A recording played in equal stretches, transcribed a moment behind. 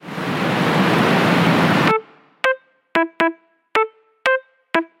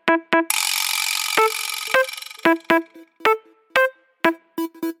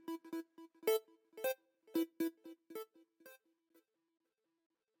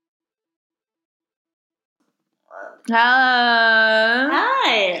Hello.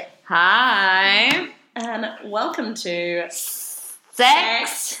 Hi. Hi. And welcome to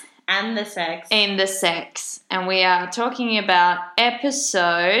Sex and the Sex. in the Sex. And we are talking about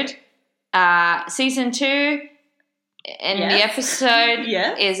season 2. And Yes. the episode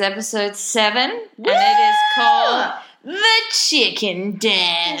Yes. is episode 7. Woo! And it is called The Chicken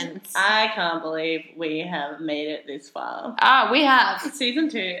Dance. I can't believe we have made it this far. We have. Season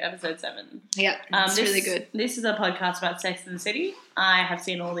 2, episode 7. Yep, it's really good. This is a podcast about Sex and the City. I have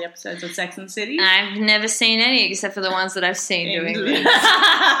seen all the episodes of Sex and the City. I've never seen any except for the ones that I've seen doing this.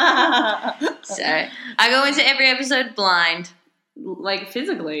 So I go into every episode blind. Like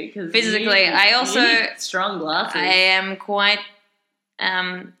physically. Physically. I also... you need strong glasses. I am quite...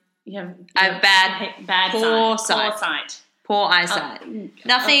 You have I have bad poor sight. sight. Poor eyesight.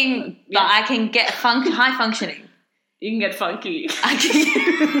 Nothing, but I can get high functioning. You can get funky. I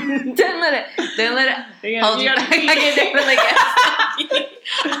can, don't let it hold you. I can definitely get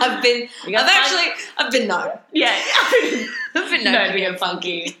funky. I've been known. Yeah. I've been known to be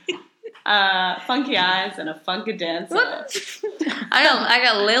funky. Funky eyes and a funky dancer. I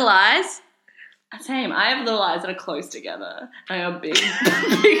got little eyes. Same. I have little eyes that are close together. I have a big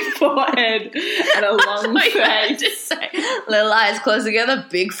forehead and a long face. Little eyes close together,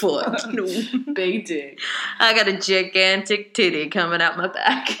 big foot. Big dick. I got a gigantic titty coming out my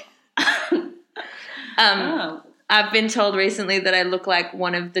back. I've been told recently that I look like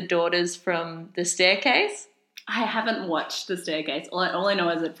one of the daughters from The Staircase. I haven't watched The Staircase. All I know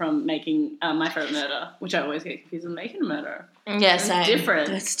is it from Making My Favorite Murder, which I always get confused with Making a Murder. Yeah, it's same. different.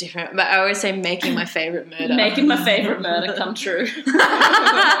 It's different. But I always say Making My Favorite Murder. Making My Favorite Murder come true.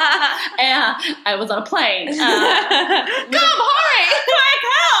 I was on a plane. Come, hurry!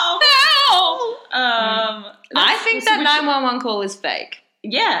 Help! I think that 911 call is fake.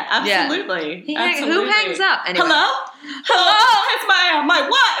 Yeah, absolutely. Yeah. Who hangs up? Anyway. Hello? It's my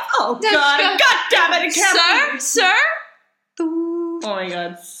wife. Oh, God. God damn it. It can't be. Sir? Oh, my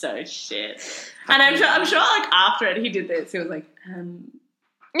God. So shit. And I'm sure, like, after it, he did this. He was like, yeah.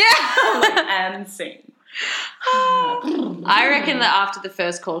 and sing. I reckon that after the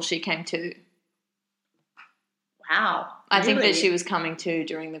first call, she came to. Wow. I think that she was coming to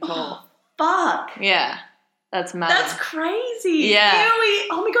during the call. Fuck. Yeah. That's mad. That's crazy. Yeah.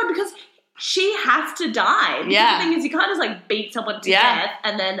 Oh, my God, because she has to die. Because Yeah. the thing is, you can't just, like, beat someone to death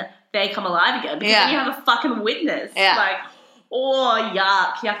and then they come alive again. Because then you have a fucking witness. Yeah. Like, oh,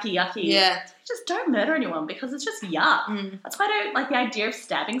 yucky. Yeah. Just don't murder anyone because it's just yuck. Mm. That's why I don't, like, the idea of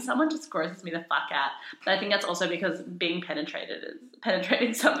stabbing someone just grosses me the fuck out. But I think that's also because being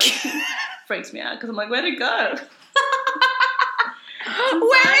penetrating something freaks me out because I'm like, where'd it go?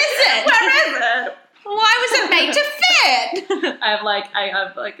 Where is it? Why was it made to fit? I've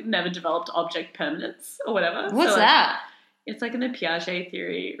never developed object permanence or whatever. What's that? It's like in the Piaget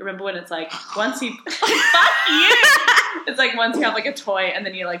theory. Remember when it's like once you fuck you. It's like once you have like a toy and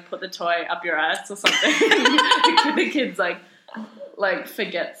then you like put the toy up your ass or something. the kid's like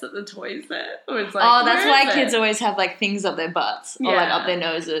forgets that the toy's there. Or it's like, that's why kids always have like things up their butts or like up their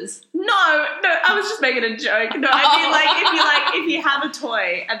noses. No, I was just making a joke. No, I mean if you have a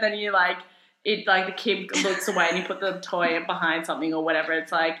toy and then you like it like the kid looks away and you put the toy behind something or whatever,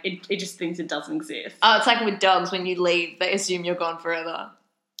 it's like it just thinks it doesn't exist. Oh, it's like with dogs when you leave, they assume you're gone forever.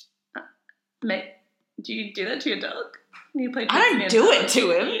 Mate, do you do that to your dog? You play I don't do it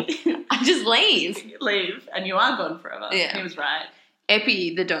to him. I just leave. You leave and you are gone forever. Yeah. He was right.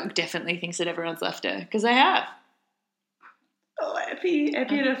 Epi, the dog, definitely thinks that everyone's left her because they have. Oh, Epi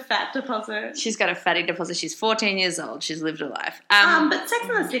had a fat deposit. She's got a fatty deposit. She's 14 years old. She's lived her life. But Sex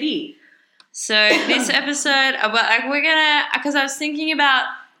and the City. So this episode, we're gonna, because I was thinking about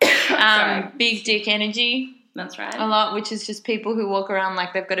big dick energy. That's right. A lot, which is just people who walk around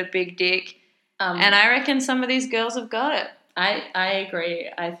like they've got a big dick. And I reckon some of these girls have got it. I agree.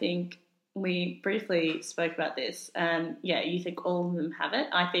 I think we briefly spoke about this, and you think all of them have it.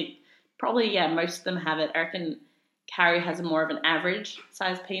 I think probably most of them have it. I reckon Carrie has more of an average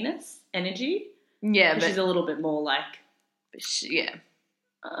size penis energy. Yeah, but she's a little bit more like.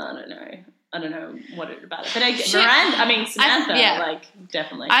 I don't know what about it. But Samantha,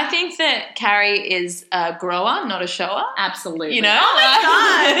 definitely. I think that Carrie is a grower, not a shower. Absolutely. You know? Oh my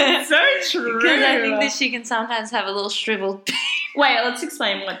God. So true. Because I think that she can sometimes have a little shriveled. Wait, let's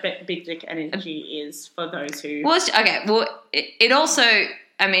explain what big dick energy is for those who. Well, it also,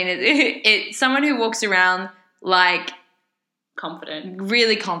 I mean, it's someone who walks around like. Confident.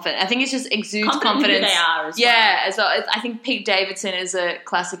 Really confident. I think it just exudes confidence. Who they are as well. Yeah, as well. I think Pete Davidson is a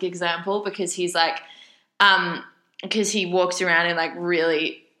classic example because he's like, because he walks around in like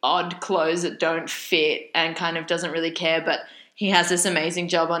really odd clothes that don't fit and kind of doesn't really care, but he has this amazing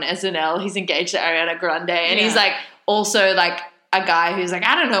job on SNL. He's engaged to Ariana Grande, and he's like also like a guy who's like,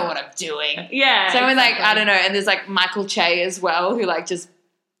 I don't know what I'm doing. Yeah. So like, I don't know. And there's like Michael Che as well, who like just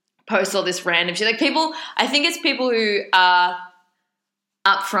posts all this random shit. Like people, I think it's people who are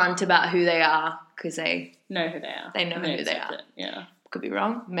upfront about who they are because they know who they are. They know who they are. It. Yeah. Could be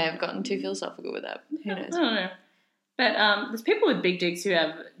wrong. May have gotten too philosophical with that. Who knows? I don't know. But there's people with big dicks who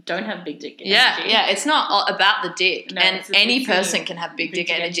don't have big dick energy. Yeah. It's not all about the dick, No, and any person can have big dick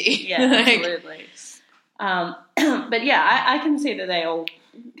energy. Yeah, absolutely. But yeah, I can see that they all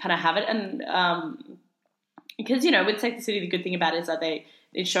kind of have it, and because with Sex and the City, the good thing about it is that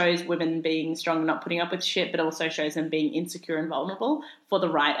it shows women being strong and not putting up with shit, but also shows them being insecure and vulnerable for the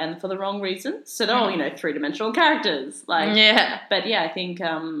right and for the wrong reasons. So they're all 3-dimensional characters. Like but yeah, I think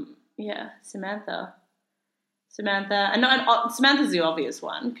Samantha, and Samantha's the obvious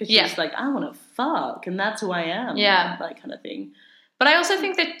one because she's like, I want to fuck, and that's who I am. Yeah, that kind of thing. But I also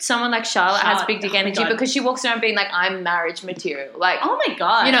think that someone like Charlotte has big dick energy because she walks around being like, I'm marriage material. Like, oh my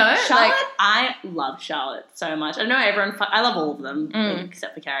God. Charlotte, like, I love Charlotte so much. I know everyone, I love all of them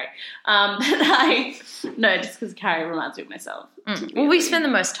except for Carrie. Just because Carrie reminds me of myself. Well, we spend the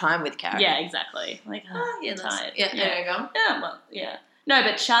most time with Carrie. Yeah, exactly. Like, tired. Yeah, there you go. Yeah, well, yeah. No,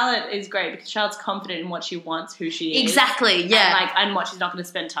 but Charlotte is great because Charlotte's confident in what she wants, who she is. Exactly, yeah. And what she's not going to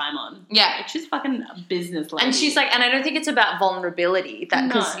spend time on. Yeah. Like, she's fucking a business lady. And she's like, and I don't think it's about vulnerability.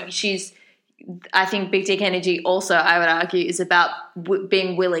 Because she's, I think big dick energy also, I would argue, is about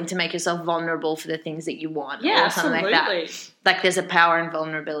being willing to make yourself vulnerable for the things that you want. Yeah, or something absolutely. like that. Like there's a power in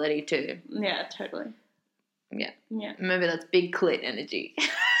vulnerability too. Yeah, totally. Yeah. Yeah. Maybe that's big clit energy.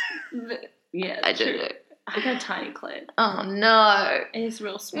 Yeah, I don't know. I got a tiny clit. Oh, no. It's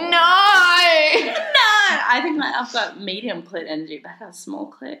real small. No! I think I've got medium clit energy, but I got a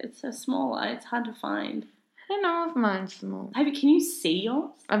small clit. It's so small. It's hard to find. I don't know if mine's small. Can you see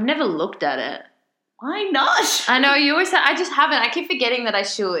yours? I've never looked at it. Why not? I know, you always say, I just haven't. I keep forgetting that I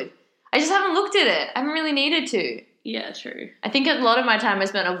should. I just haven't looked at it. I haven't really needed to. Yeah, true. I think a lot of my time I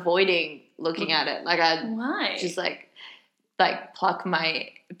spent avoiding looking at it. Like, Why? Just like pluck my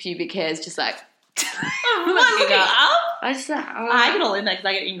pubic hairs, just like... looking up? I just I get all in there because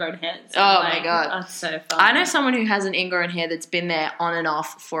I get ingrown hairs. So my God. That's so fun. I know someone who has an ingrown hair that's been there on and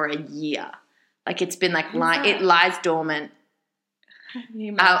off for a year. Like it's been like it lies dormant.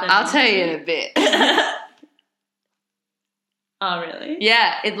 I'll tell you in a bit. Oh, really?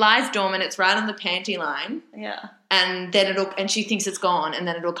 Yeah, it lies dormant. It's right on the panty line. Yeah. And then and she thinks it's gone, and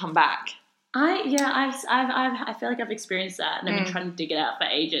then it'll come back. I feel like I've experienced that, and I've been trying to dig it out for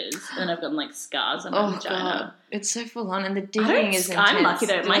ages, and I've gotten like scars on my vagina. God. It's so full on, and the digging is intense. I'm lucky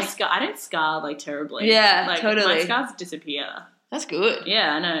though. I don't scar like terribly. Yeah, totally. My scars disappear. That's good.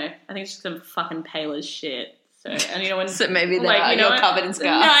 Yeah, I know. I think it's just I'm fucking pale as shit. So and when so maybe you're covered in scars.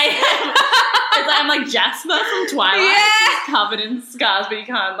 No, I am. It's like I'm like Jasper from Twilight. Yeah, covered in scars, but you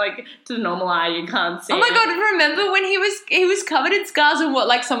can't to the normal eye you can't see. Oh my God! Remember when he was covered in scars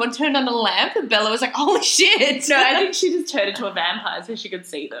and someone turned on a lamp and Bella was like, "Holy shit!" No, I think she just turned into a vampire so she could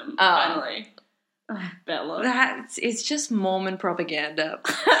see them. Finally, Bella. It's just Mormon propaganda.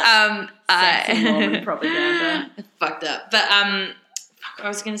 Sexy Mormon propaganda. It's fucked up. But I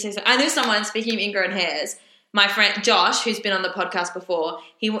was going to say something. I know someone, speaking of ingrown hairs. My friend Josh, who's been on the podcast before,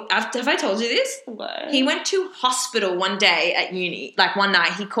 have I told you this? What? He went to hospital one day at uni, like one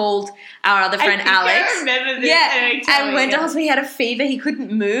night. He called our other friend Alex. I remember this. Yeah, and went to hospital. He had a fever. He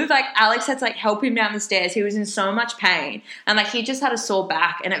couldn't move. Like Alex had to help him down the stairs. He was in so much pain, and he just had a sore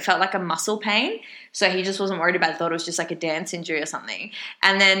back, and it felt like a muscle pain. So he just wasn't worried about it. Thought it was just like a dance injury or something.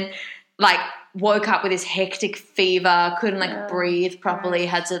 And then woke up with this hectic fever, couldn't breathe properly,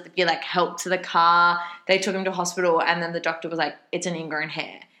 had to get help to the car. They took him to hospital, and then the doctor was like, it's an ingrown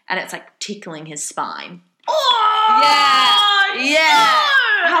hair, and it's tickling his spine. Oh! Yeah. Yeah.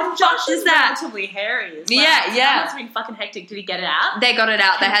 How Josh is that? Relatively hairy as well. Yeah. That must have been fucking hectic. Did he get it out? They got it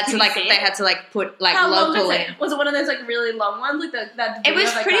out. They had to put How long local was in. it? Was it one of those really long ones? That it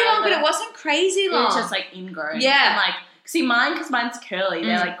was pretty long, but it wasn't crazy long. It was just ingrown. Yeah. And see, because mine's curly,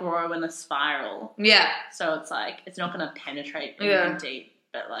 they grow in a spiral. Yeah. So it's it's not going to penetrate anything deep.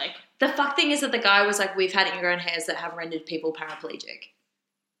 But the fuck thing is that the guy was we've had ingrown hairs that have rendered people paraplegic.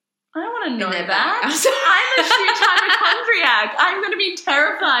 I don't want to know that. I'm a huge hypochondriac. I'm going to be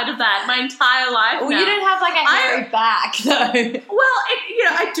terrified of that my entire life. Well, you don't have a hairy back though. Well,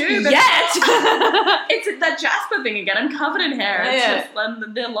 I do. But it's that Jasper thing again. I'm covered in hair. It's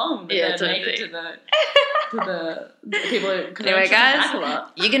just they're long. But they're naked to the. the people who... Anyway, guys,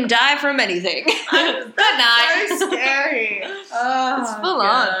 you can die from anything. Good night. So scary. Oh, it's full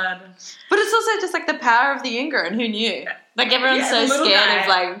on. But it's also just like the power of the Ingrown. Who knew? Like everyone's so scared of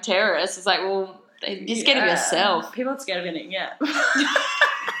like terrorists. It's like, well, you're scared of yourself. People are scared of anything, yeah.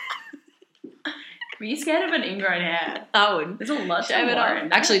 Were you scared of an ingrown hair? I would. There's a lot shave it off.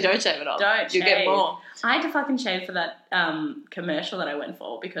 Actually, don't shave it off. Don't. You get more. I had to fucking shave for that commercial that I went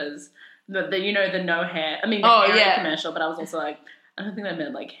for because the no hair. I mean, the hairy commercial, but I was also like, I don't think they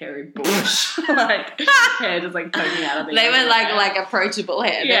meant like hairy bush, like hair just like poking out of the. They went like approachable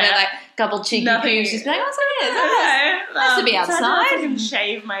hair. Yeah. They went like a couple cheeky pubes. Just like, what's that? Nice to be outside. So I had to fucking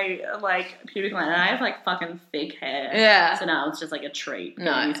shave my like pubic line, and I have like fucking thick hair. Yeah. So now it's just like a treat.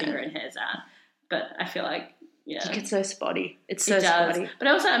 No, using ingrown hairs out. But I feel like, yeah. You get so spotty. It's so spotty. But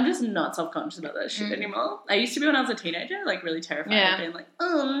also, I'm just not self-conscious about that shit anymore. I used to be when I was a teenager, like, really terrified of being like,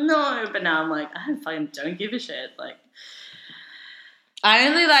 oh, no. But now I'm like, I fucking don't give a shit. Like, I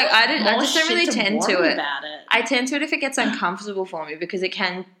just don't really tend to it. About it. I tend to it if it gets uncomfortable for me because it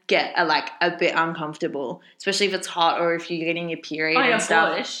can get a bit uncomfortable, especially if it's hot or if you're getting your period and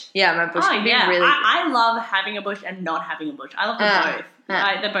stuff. Bush. Yeah, my bush can be really... I love having a bush and not having a bush. I love them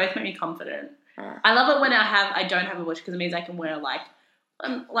both. They both make me confident. I love it when I don't have a bush because it means I can wear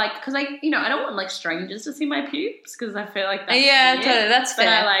because I don't want like strangers to see my pubes because I feel like that's weird. Totally, that's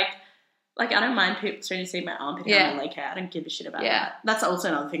fair. But I don't mind strangers seeing my armpit hair and my leg hair. I don't give a shit about that. That's also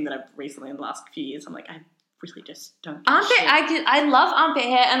another thing that I've recently in the last few years. I'm like, I really just don't give a shit. I love armpit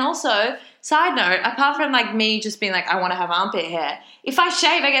hair, and also side note, apart from like me just being like I want to have armpit hair, if I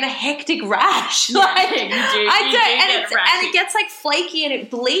shave I get a hectic rash. Yeah, like you do. And it gets like flaky and it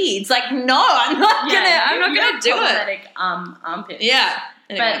bleeds. Like no, I'm not gonna do it. Armpits. Yeah.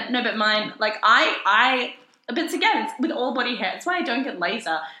 Anyway. But mine, like but it's again, it's with all body hair. It's why I don't get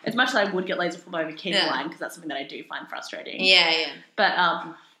laser as much as I would get laser for my bikini line because that's something that I do find frustrating. Yeah.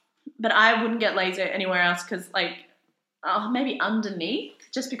 But I wouldn't get laser anywhere else because maybe underneath,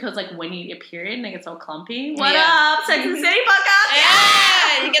 just because like when you get your period and it gets all clumpy. What up, Sex and the City podcast?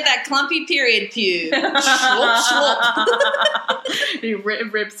 Yeah, you get that clumpy period pube.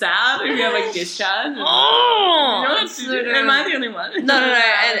 It rips out if you have like discharge. Am I the only one? No.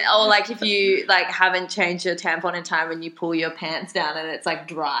 Or like if you like haven't changed your tampon in time and you pull your pants down and it's like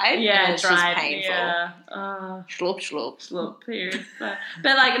dried. Yeah, and it's dried. Just painful. Yeah. Slop. Period. But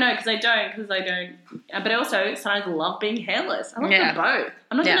like no, because I don't. But I also sometimes love being hairless. I love them both.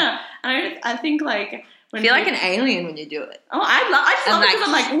 I'm not gonna. I think like. I feel like an alien when you do it. Oh, I just love it because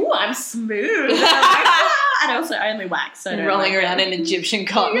I'm like, ooh, I'm smooth. And also, I only wax. So rolling around in Egyptian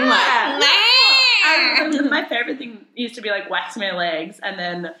cotton. Yeah. My favorite thing used to be like waxing my legs and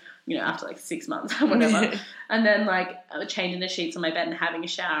then, after like 6 months or whatever. And then like changing the sheets on my bed and having a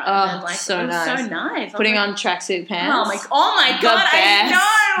shower. And then, like, so nice. So nice. Putting on tracksuit pants. Oh my God, I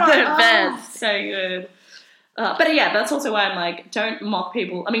know. The best. So good. But yeah, that's also why I'm like, don't mock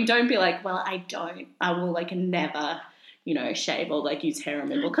people. I mean, don't be like, well, I will like never, shave or like use hair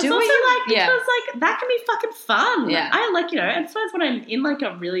removal. Because that can be fucking fun. Yeah. I like, and sometimes when I'm in like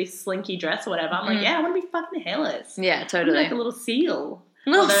a really slinky dress or whatever, I'm like, I want to be fucking hairless. Yeah, totally. Like a little seal.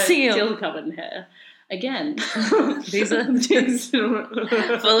 Seal. Seal covered in hair. Again. These are things full of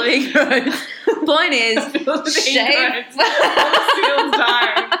ingrowns. Point is, shave. Seals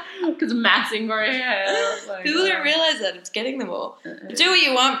dying. Because mass ingrown hair. People don't realise that. It's getting them all. Do what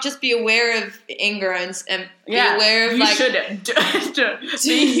you want. Just be aware of ingrowns and be aware of you should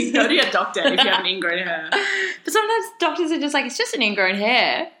go to your doctor if you have an ingrown hair. But sometimes doctors are just like, it's just an ingrown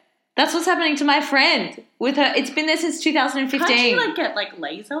hair. That's what's happening to my friend with her. It's been there since 2015. Can't she like get like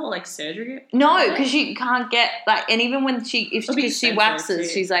laser or like surgery? No, because she can't get like, and even when she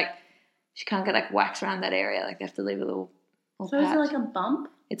waxes, she's like, she can't get like wax around that area. Like they have to leave a little So patch. is it like a bump?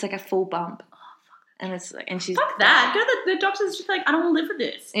 It's like a full bump. Oh, fuck. And it's like, and she's fuck that. Go to the doctor's just like, I don't want to live with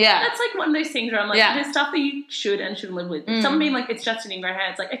this. Yeah. That's like one of those things where I'm like, there's stuff that you should and shouldn't live with. Someone being like, it's just an ingrown hair.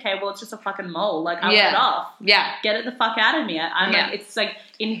 It's like, okay, well, it's just a fucking mole. Like, I want it off. Yeah. Get it the fuck out of me. I'm like, it's like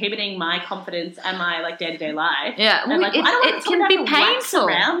inhibiting my confidence and my like day-to-day life. Yeah. And like, I don't want it can be painful. Wax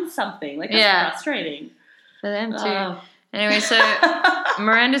around something. Like, that's frustrating. For them too. Anyway, so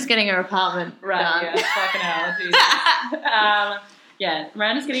Miranda's getting her apartment done. Yeah, fucking hell. Jesus. Yeah,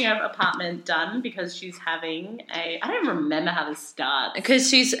 Miranda's getting her apartment done because she's having I don't even remember how this starts.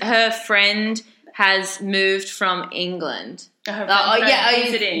 Because her friend has moved from England.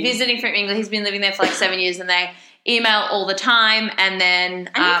 Visiting Visiting from England. He's been living there for like 7 years, and email all the time, and then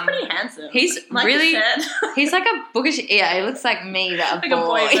And he's pretty handsome. He's like really you said. he's like a bookish. Yeah, he looks like me, but like a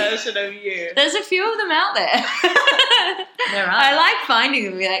boy version of you. There's a few of them out there. There are. I like finding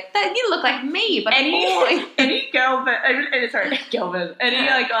them. Be like, that you look like me, but a boy. Any girl, any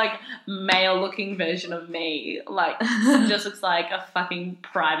like male looking version of me, like just looks like a fucking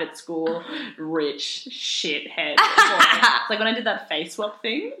private school rich shithead. It's like when I did that face swap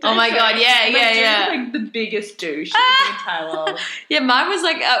thing. Oh my god, yeah. Like the biggest douche in the entire world. Yeah, mine was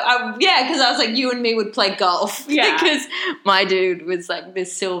like, because I was like, you and me would play golf. Yeah. Because my dude was like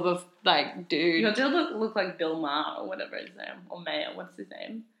this silver, like, dude. Your dude look like Bill Maher or whatever his name, or Mayer, what's his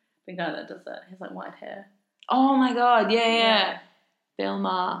name? The guy that does that. He has like white hair. Oh my god, yeah. Bill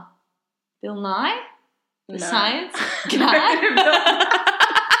Maher. Bill Nye? The science guy?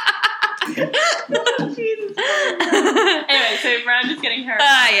 Jesus. Anyway, so Miranda's getting her.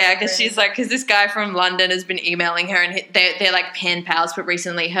 Because she's like, because this guy from London has been emailing her, and they're like pen pals, but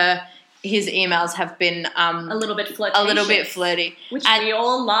recently his emails have been a little bit flirty. Which we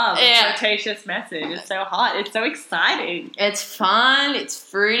all love. Yeah. A flirtatious message. It's so hot. It's so exciting. It's fun. It's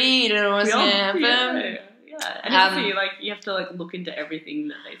fruity. You don't know what's going to happen. Yeah. And you have to like look into everything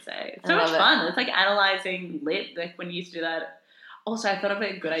that they say. It's so much fun. It's like analysing lit, like when you used to do that. Also, I thought of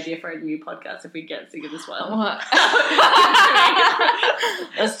a good idea for a new podcast if we get sick of this one. What?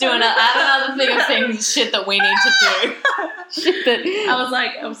 Let's do add another thing of things, shit that we need to do. I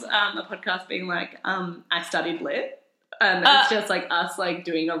was a podcast being like, I studied lit, and it's just like us like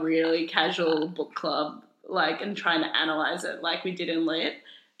doing a really casual book club, like, and trying to analyse it like we did in lit,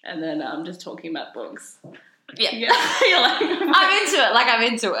 and then just talking about books. Yeah. You're like, I'm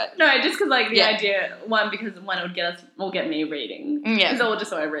into it. No, just because like the idea, because it will get me reading. Yeah. Because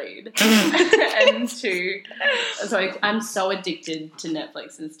just so I read. And two, I'm so addicted to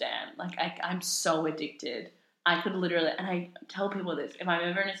Netflix and Stan. Like I'm so addicted. I could literally, and I tell people this, if I'm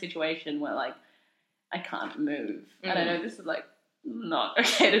ever in a situation where like I can't move, and I know this is like not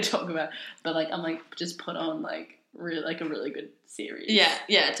okay to talk about, but like I'm like just put on like a really good series.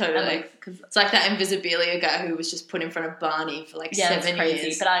 Yeah, totally. Because it's like that Invisibilia guy who was just put in front of Barney for like 7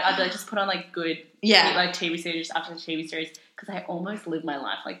 years. But I'd like just put on like good like TV series after TV series, because I almost live my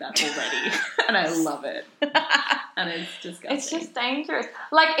life like that already, and I love it. And it's disgusting. It's just dangerous.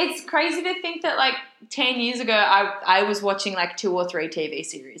 Like, it's crazy to think that like 10 years ago I was watching like 2 or 3 TV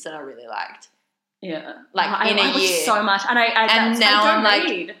series that I really liked. Yeah, like in a year, so much, and now I'm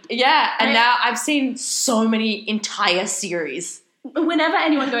like, and now I've seen so many entire series. Whenever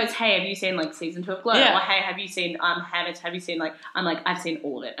anyone goes, "Hey, have you seen like season 2 of Glow?" Or "Hey, have you seen Habits? Have you seen like?" I'm like, "I've seen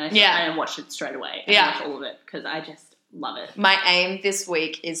all of it," and I watched it straight away. I watched all of it because I just love it. My aim this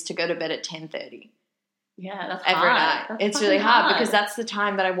week is to go to bed at 10:30. Yeah, that's every hard. night. That's it's really hard because that's the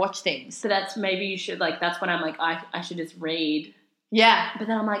time that I watch things. So that's maybe you should like. That's when I'm like, I should just read. Yeah, but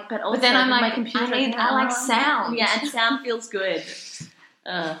then I'm like, my computer. I like sound. Yeah, and sound feels good.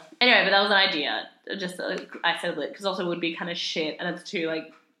 Anyway, but that was an idea. Just I said it because also it would be kind of shit, and it's too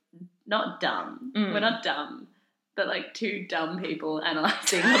like not dumb. We're not dumb, but like 2 dumb people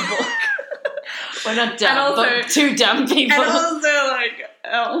analysing a book. We're not dumb, but 2 dumb people. And also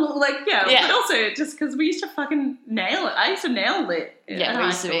but also just because we used to fucking nail it. I used to nail it. Yeah, we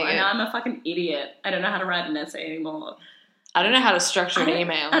used to be. And now I'm a fucking idiot. I don't know how to write an essay anymore. I don't know how to structure an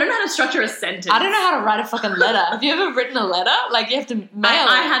email. I don't know how to structure a sentence. I don't know how to write a fucking letter. Have you ever written a letter? Like, you have to mail it.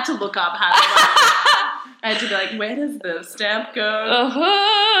 I had to look up how to write I had to be like, where does the stamp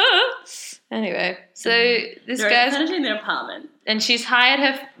go? Anyway, so this guy's in their apartment. And she's hired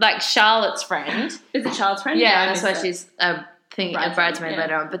her, like, Charlotte's friend. Is it Charlotte's friend? Yeah, that's why she's a bridesmaid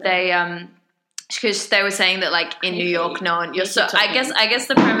later on. But they, because they were saying that, like, in New York, no one, I guess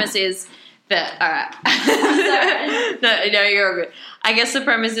the premise is that, all right. no, you're all good. I guess the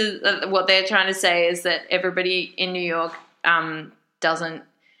premise is what they're trying to say is that everybody in New York doesn't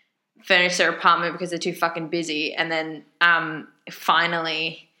furnish their apartment because they're too fucking busy, and then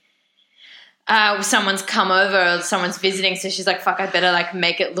finally someone's come over or someone's visiting, so she's like, fuck, I better like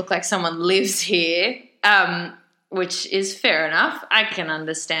make it look like someone lives here, which is fair enough. I can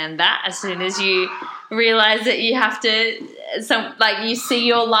understand that. As soon as you realize that you have to you see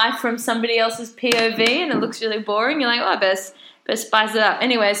your life from somebody else's POV and it looks really boring, you're like, oh, best spice it up.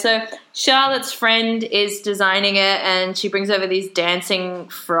 Anyway, so Charlotte's friend is designing it, and she brings over these dancing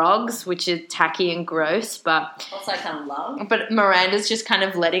frogs, which is tacky and gross, but also I kind of love. But Miranda's just kind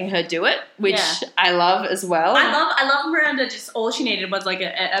of letting her do it, which I love as well. I love Miranda. Just all she needed was like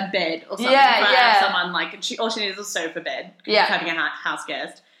a bed or something. Yeah. Someone like all she needed was a sofa bed. Yeah, having a house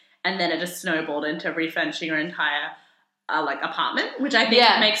guest, and then it just snowballed into refurnishing her entire like apartment, which I think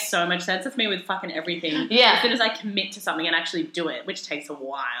makes so much sense. That's me with fucking everything. Yeah. As soon as I commit to something and actually do it, which takes a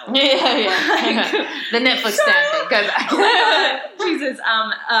while. Yeah. The Netflix stand thing. Go back. Jesus.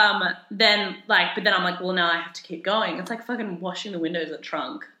 Then but then I'm like, well, now I have to keep going. It's like fucking washing the windows in the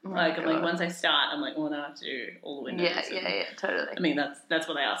trunk. I'm once I start, I'm like, well, now I have to do all the windows. Yeah, totally. I mean, that's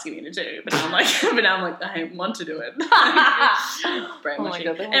what they're asking me to do, but now I'm like, I want to do it. Brainwashing.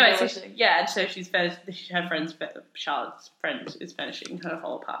 Oh my God, anyway, so she's her friend's Charlotte's friend is finishing her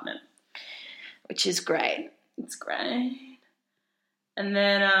whole apartment, which is great. It's great. And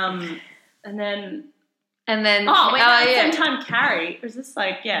then same time Carrie is this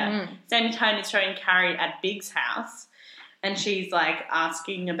same time it's showing Carrie at Big's house, and she's like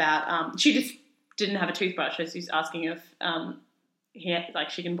asking about she just didn't have a toothbrush, so she's asking if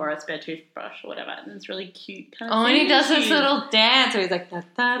she can borrow a spare toothbrush or whatever, and it's really cute kind of thing. And he does this little dance where he's like da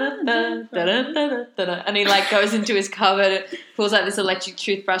da da da da da da da, and he like goes into his cupboard, pulls out this electric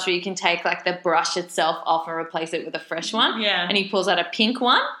toothbrush where you can take like the brush itself off and replace it with a fresh one. Yeah. And he pulls out a pink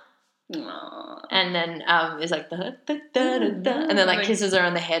one. Aww. And then is like da, da, da, da, da, and then like kisses her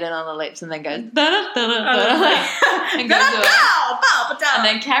on the head and on the lips, and then goes da, da, da, da, da, and goes away. And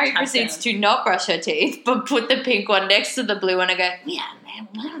then Carrie proceeds to not brush her teeth, but put the pink one next to the blue one and go, yeah,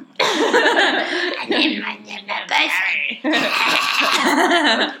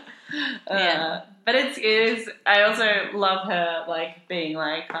 yeah. But it is. I also love her like being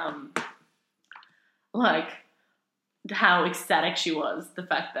like how ecstatic she was, the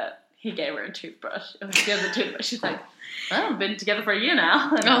fact that he gave her a toothbrush. She has a toothbrush. She's like, well, we've been together for a year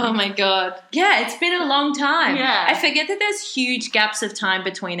now. Oh my God. Yeah, it's been a long time. Yeah. I forget that there's huge gaps of time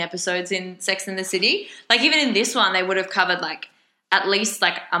between episodes in Sex and the City. Like even in this one, they would have covered like at least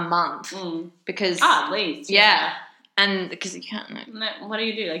like a month. Because at least. Yeah. And because you can't what do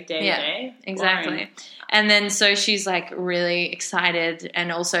you do? Like day to day? Exactly. Boring. And then so she's like really excited,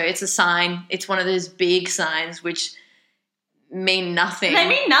 and also it's a sign. It's one of those big signs which mean nothing. They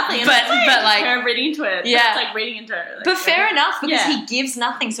mean nothing. But like her reading into it. Yeah. It's like reading into it. Like, but fair enough, because he gives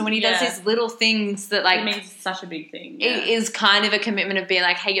nothing. So when he does these little things that like it means such a big thing. It is kind of a commitment of being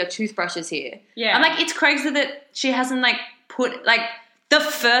like, hey, your toothbrush is here. Yeah. I'm like, it's crazy that she hasn't like put like the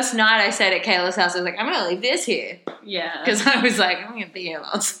first night I stayed at Kayla's house, I was like, I'm gonna leave this here. Yeah. Because I was like, I'm gonna be here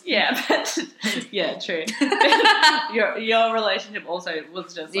lots. Yeah, but yeah, true. your relationship also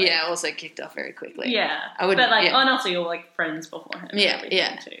was just like, also kicked off very quickly. Yeah. I would, but like and also you're like friends beforehand.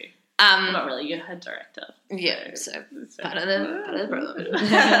 Yeah. Too. I'm not really, you're her director. Yeah, so part of the problem.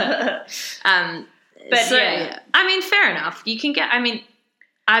 But I mean, fair enough. You can get, I mean,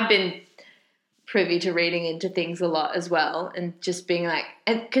 I've been privy to reading into things a lot as well, and just being like,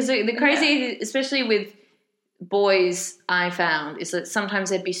 because the crazy, especially with boys, I found is that sometimes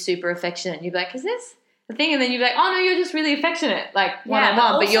they'd be super affectionate, and you'd be like, is this the thing? And then you'd be like, oh no, you're just really affectionate, like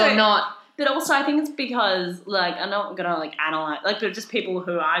one-on-one, but you're not. But also, I think it's because, like, I'm not gonna like analyze, like, but just people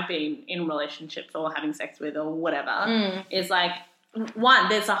who I've been in relationships or having sex with or whatever is like. One,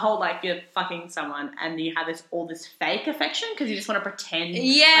 there's a whole, like, you're fucking someone and you have all this fake affection because you just want to pretend.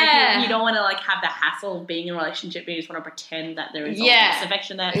 Yeah. Like, you don't want to, like, have the hassle of being in a relationship, but you just want to pretend that there is all this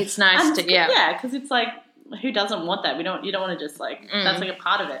affection there. It's nice to, Yeah, because it's, like, who doesn't want that? You don't want to just, like, that's, like, a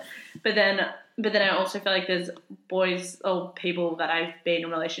part of it. But then I also feel like there's boys or people that I've been in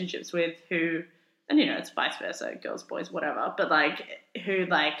relationships with who, and, you know, it's vice versa, girls, boys, whatever, but, like, who,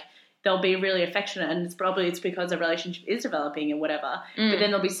 like, they'll be really affectionate, and it's because the relationship is developing and whatever. But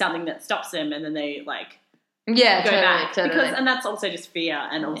then there'll be something that stops them, and then they like go back because, and that's also just fear,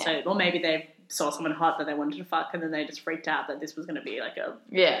 and also, or maybe they saw someone hot that they wanted to fuck, and then they just freaked out that this was going to be like a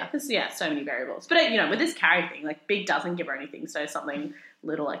so many variables. But you know, with this Carrie thing, like Big doesn't give her anything, so something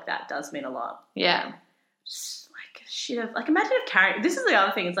little like that does mean a lot. Yeah, just like shit. Like imagine if Carrie. This is the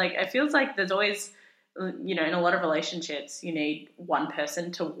other thing. It's like it feels like there's always. You know, in a lot of relationships, you need one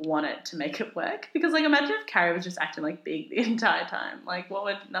person to want it to make it work. Because, like, imagine if Carrie was just acting like Big the entire time. Like,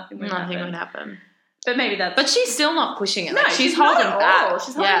 nothing would happen. But maybe that's... But she's still not pushing it. No, like, she's holding back.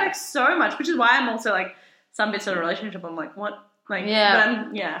 She's holding back so much, which is why I'm also, like, some bits of the relationship, I'm like, what? Like,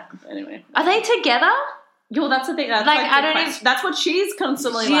 anyway. Are they together? Well, that's the thing. That's like I don't even... That's what she's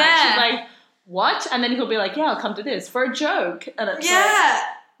constantly like. She's like, what? And then he'll be like, yeah, I'll come to this for a joke. And it's like...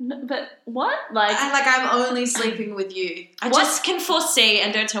 No, but what? Like, I'm only sleeping with you. I just can foresee,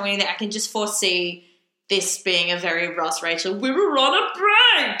 and don't tell me anything, I can just foresee this being a very Ross Rachel, we were on a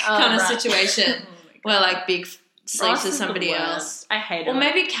break kind of situation where like Big sleeps with somebody else. I hate it. Or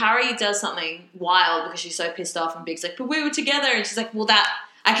maybe Carrie does something wild because she's so pissed off, and Big's like, but we were together, and she's like, well, that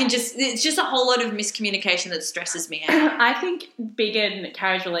it's just a whole lot of miscommunication that stresses me out. I think Big and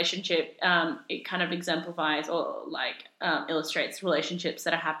Carrie's relationship, it kind of exemplifies or like illustrates relationships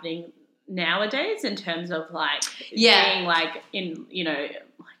that are happening nowadays in terms of like being like in, you know,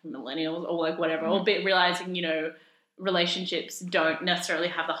 like millennials or like whatever, or realizing, you know, relationships don't necessarily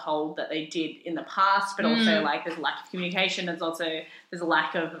have the hold that they did in the past, but also like there's a lack of communication. There's a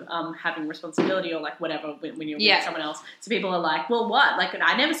lack of having responsibility or like whatever when you're with someone else. So people are like, well, what? Like,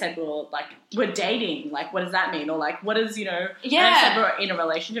 I never said we're dating. Like, what does that mean? Or like, what is, you know? I never said we're in a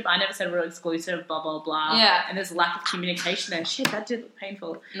relationship. I never said we're exclusive. Blah blah blah. Yeah. And there's a lack of communication there. Shit, that did look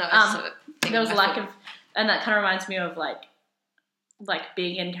painful. No, there was a lack of, and that kind of reminds me of like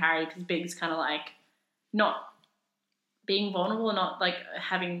Big and Carrie, because Big's kind of like not being vulnerable and not like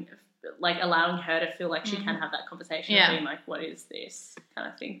having like allowing her to feel like she can have that conversation and being like, what is this kind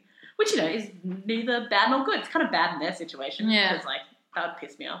of thing, which, you know, is neither bad nor good. It's kind of bad in their situation because like that would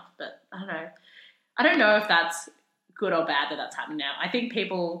piss me off, but I don't know if that's good or bad that that's happening now. I think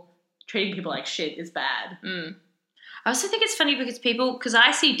treating people like shit is bad. I also think it's funny because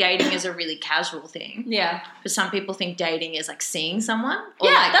I see dating as a really casual thing. Yeah. But some people think dating is like seeing someone or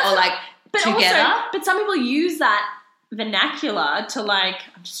together. But some people use that vernacular to like,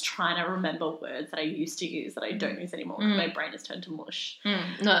 I'm just trying to remember words that I used to use that I don't use anymore because my brain has turned to mush.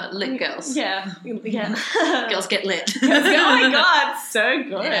 No, lit girls. Yeah. Girls get lit. Oh my God, so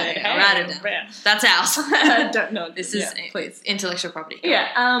good. Yeah, I'll write it down. That's ours. I don't know. This is please intellectual property.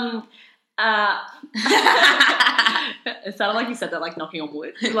 Yeah. It sounded like you said that like knocking on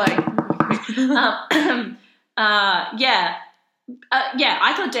wood. Like,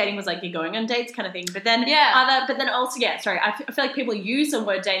 I thought dating was like you're going on dates kind of thing, but then I feel like people use the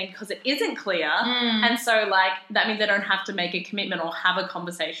word dating because it isn't clear, and so like that means they don't have to make a commitment or have a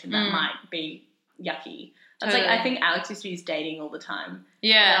conversation that might be yucky. It's like I think Alex used to use dating all the time.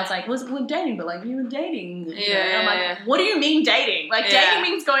 Yeah, and I was like, we're dating, but like you were dating. And I'm like, what do you mean dating? Like dating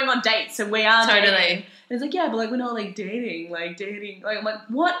means going on dates, so we are dating. And it's like, yeah, but like we're not like dating. Like I'm like,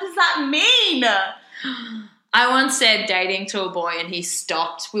 what does that mean? I once said dating to a boy and he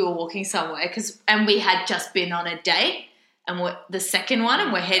stopped. We were walking somewhere and we had just been on a date and we're the second one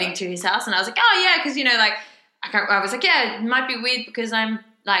and we're heading to his house and I was like, oh yeah, because, you know, like I was like, yeah, it might be weird because I'm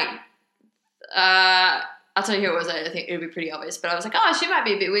like, I'll tell you who it was. I think it would be pretty obvious, but I was like, oh, she might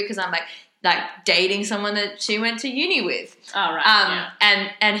be a bit weird because I'm like dating someone that she went to uni with. Oh, right.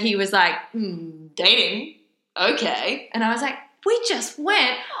 And he was like, dating? Okay. And I was like, we just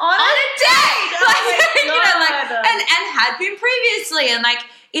went on a date. Like, you know, like, and had been previously. And like,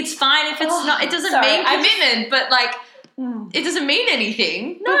 it's fine if it's not, it doesn't mean commitment, but like, it doesn't mean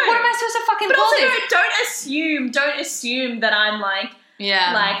anything. No. But what am I supposed to fucking call this? Also, don't assume that I'm like,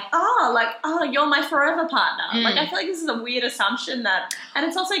 you're my forever partner. Like, I feel like this is a weird assumption and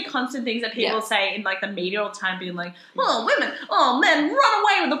it's also constant things that people say in like the media all the time, being like, oh, men run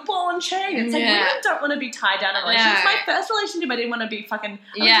away with a ball and chain. It's like, women don't want to be tied down in relationships. My first relationship, I didn't want to be fucking,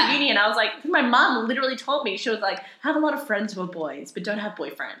 I went to uni and I was like, my mum literally told me, she was like, have a lot of friends who are boys, but don't have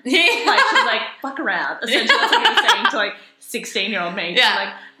boyfriends. Like, she was like, fuck around. Essentially, that's what she was saying to like 16-year-old me. Yeah.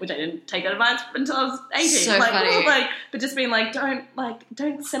 Like, which I didn't take that advice until I was 18. So funny. But just being like,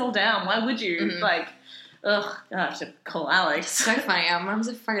 don't settle down. Why would you? Like, ugh, I should call Alex. So funny. Our mums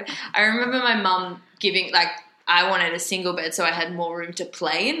are fucking. I remember my mum giving, like, I wanted a single bed so I had more room to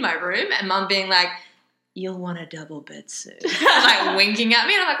play in my room, and mum being like, you'll want a double bed soon. Like, winking at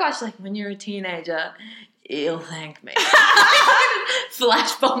me, and I'm like, what? She's like, when you're a teenager, you'll thank me.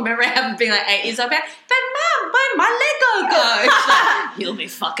 Flashbulb, remember being like 8 years old, but Mum, where'd my Lego go? She's like, you'll be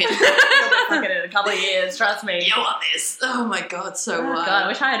fucking in a couple of years, trust me. You want this? Oh my God, so wild. God, I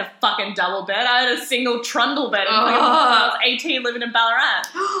wish I had a fucking double bed. I had a single trundle bed when I was 18 living in Ballarat.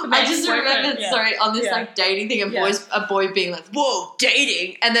 I just remembered, on this like dating thing, a boy being like, whoa,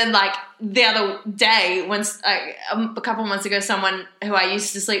 dating. And then like the other day, once a couple of months ago, someone who I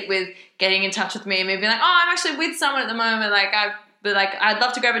used to sleep with getting in touch with me and me being like, oh, I'm actually with someone at the moment. But I'd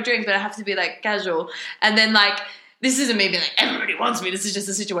love to grab a drink, but I have to be like casual. And then like, this isn't me being like, everybody wants me. This is just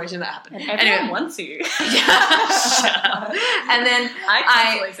a situation that happened. And everyone wants you. Shut up. And then I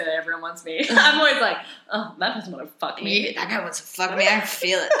constantly say that everyone wants me. I'm always like, oh, that person want to fuck me. Yeah, that guy wants to fuck me. I can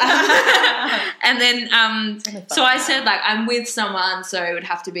feel it. And then, so I said like, I'm with someone, so it would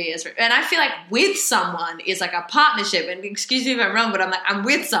have to be and I feel like with someone is like a partnership. And excuse me if I'm wrong, but I'm like, I'm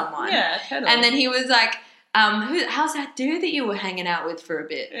with someone. Yeah, totally. And then he was like, how's that dude that you were hanging out with for a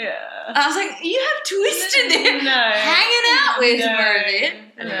bit? Yeah. I was like, you have twisted it. No. Hanging out with for a bit.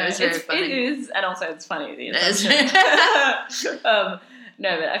 No. It was very funny. It is, and also it's funny. The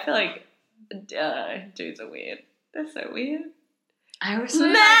no, but I feel like dudes are weird. They're so weird. I always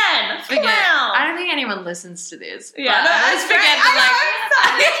Man, forget. clown. I don't think anyone listens to this. Yeah, but no, I always it's forget great.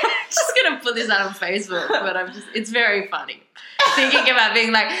 that, I'm just going to put this out on Facebook, but it's very funny. Thinking about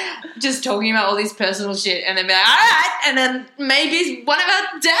being like, just talking about all this personal shit and then be like, all right, and then maybe one of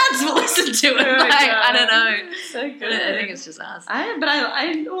our dads will listen to it. Oh, like, God. I don't know. So good. I think it's just us.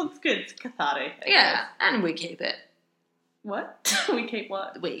 Well, it's good. It's cathartic. I Yeah, guess. and we keep it. What? We keep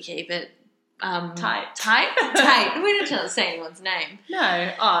what? We keep it. Tight. Tight. We don't say anyone's name.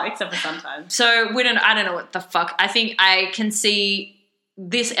 No. Oh, except for sometimes. So I don't know what the fuck. I think I can see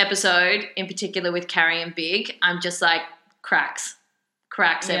this episode in particular with Carrie and Big. I'm just like cracks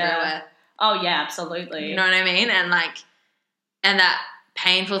everywhere. Oh, yeah, absolutely. You know what I mean? And that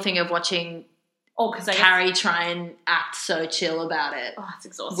painful thing of watching because Carrie try and act so chill about it Oh, it's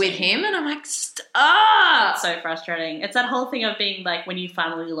exhausting. with him, and I'm like, stop. It's so frustrating. It's that whole thing of being like, when you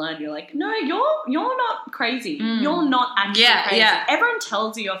finally learn, you're like, no, you're not crazy. You're not actually crazy. Yeah. Everyone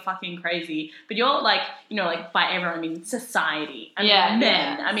tells you you're fucking crazy, but you're like, like by everyone, I mean society. I mean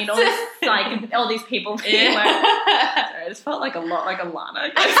men. Yeah. I mean all this, like all these people. Being like, sorry, this felt like a lot like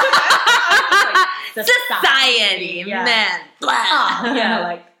Alana. Like, Society, yeah. men. Blah. Oh, yeah,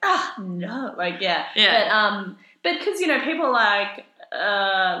 like, no, like, yeah. But because, people are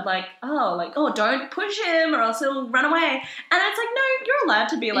don't push him or else he'll run away. And it's like, no, you're allowed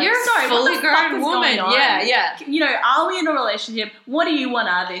to be like, you're sorry, a fully what the fuck grown is woman. going on? Yeah. Are we in a relationship? What do you want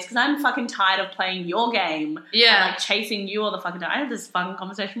out of this? Because I'm fucking tired of playing your game. Yeah. And, chasing you all the fucking time. I had this fucking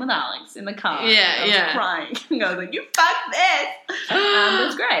conversation with Alex in the car. Yeah, I was crying. I was like, you fuck this. It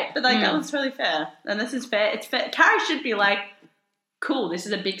was great. But, that was totally fair. And this is fair. It's fair. Carrie should be like, cool, this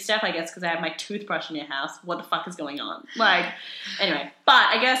is a big step, I guess, because I have my toothbrush in your house. What the fuck is going on? Anyway. But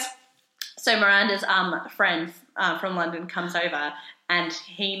I guess, so Miranda's friend from London comes over and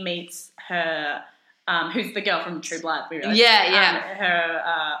he meets her, who's the girl from True Blood. We realized. Her,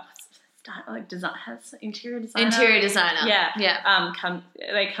 interior designer. Interior designer. Yeah. Yeah.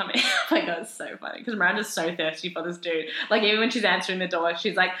 They come in. Oh my God, it's so funny. Because Miranda's so thirsty for this dude. Like, even when she's answering the door,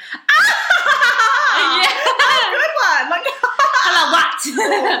 she's like, good one. Like, hello, what?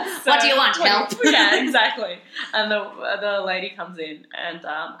 What do you want? Help? Yeah, exactly. And the lady comes in and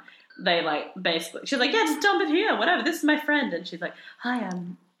they basically, she's like, yeah, just dump it here, whatever. This is my friend. And she's like, hi,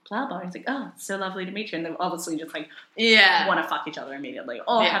 I'm blah blah. He's like, oh, it's so lovely to meet you. And they obviously just want to fuck each other immediately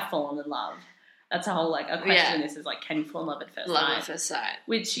or have fallen in love. That's a whole a question. This is can you fall in love at first sight? Love at first sight.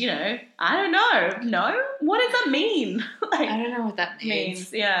 Which I don't know. No, what does that mean? I don't know what that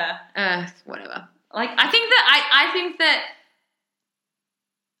means. Yeah. Whatever. I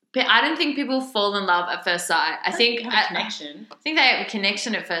don't think people fall in love at first sight. I think have a connection. I think they have a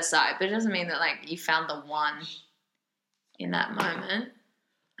connection at first sight, but it doesn't mean that you found the one in that moment.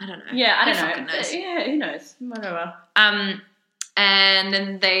 I don't know. Yeah, I don't know. Fucking knows? Yeah, who knows? Whatever. And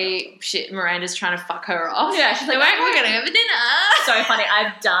then Miranda's trying to fuck her off. Yeah, she's like, we're gonna go for dinner. So funny.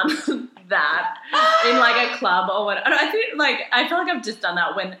 I've done that in a club or whatever. I think I feel like I've just done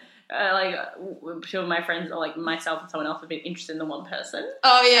that when two of my friends or myself and someone else have been interested in the one person.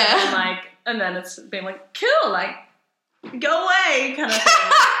 Oh yeah. And then it's been cool, go away kind of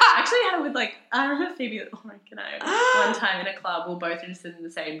thing. Actually, I had it with I remember Phoebe. Oh my God! One time in a club, we were both interested in the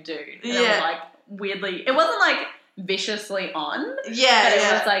same dude. And it was weirdly. It wasn't viciously on. Yeah. But it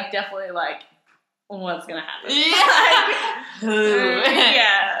was definitely what's gonna happen? Yeah.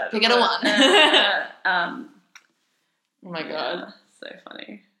 Yeah. Pick it a one. Oh my God. Yeah, so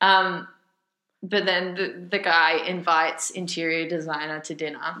funny. But then the guy invites interior designer to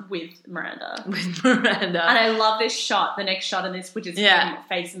dinner with Miranda. And I love this shot, the next shot in this, which is him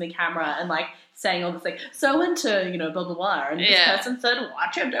facing the camera and saying all this so I went to, blah, blah, blah. And this person said,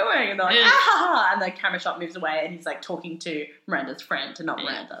 what you doing? And they're like, ah, ha, ha. And the camera shot moves away and he's talking to Miranda's friend and not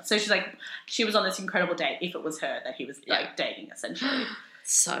Miranda. So she's she was on this incredible date if it was her that he was dating essentially.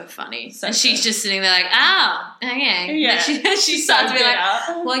 So funny. So and she's just sitting there oh, okay. Yeah. She starts to be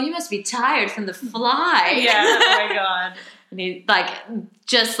well, you must be tired from the fly. Yeah, oh my God. And he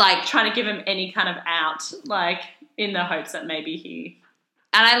just trying to give him any kind of out, in the hopes that maybe he...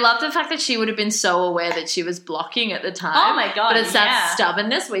 And I love the fact that she would have been so aware that she was blocking at the time. Oh my God, but it's that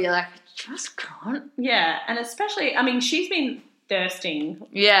stubbornness where you're just can't. Yeah, and especially, she's been thirsting,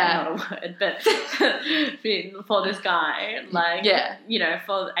 not a word, but for this guy,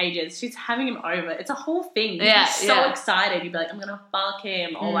 for ages. She's having him over. It's a whole thing. He's so excited. You'd be I'm gonna fuck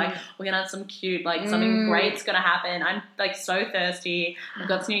him, or we're gonna have some cute, something great's gonna happen. I'm so thirsty. I've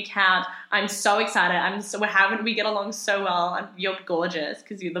got this new couch. I'm so excited. We get along so well. And you're gorgeous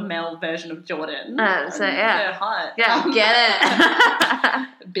because you're the male version of Jordan. So hot. Yeah, get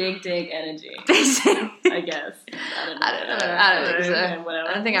it. Big dick energy. I guess. I don't know. think so. Whatever.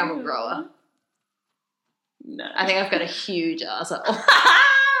 I don't think I'm a grower. No. I think I've got a huge asshole.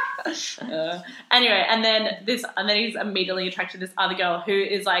 Anyway, and then he's immediately attracted to this other girl who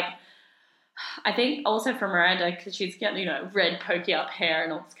is like, I think also from Miranda, because she's got, red pokey up hair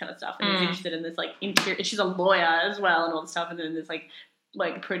and all this kind of stuff, and he's interested in this like interior. She's a lawyer as well and all this stuff, and then there's like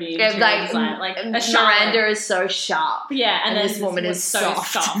pretty interior design. Like a Miranda is so sharp. Yeah, and then this woman is so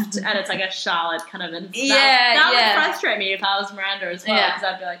soft. and it's like a Charlotte kind of. And that would frustrate me if I was Miranda as well, because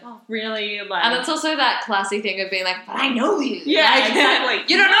I'd be like, oh, really? Like, and it's also that classy thing of being like, but I know you. Yeah, like, exactly.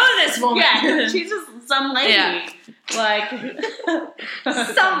 You don't know this woman. Yeah, she's just some lady. Yeah. Like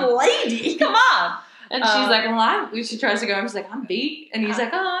some lady. Come on. And she's like, well, she tries to go home. She's like, I'm beat. And he's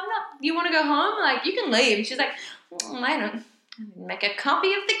like, oh, I'm not. You want to go home? Like, you can leave. And she's like, I don't. Make a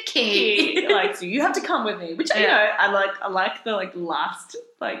copy of the key. Like, so you have to come with me. Which I like the last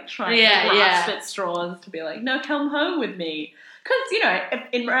last bit straws to be like, no, come home with me. Because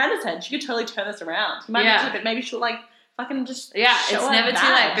in Miranda's head, she could totally turn this around. But maybe she'll fucking just it's never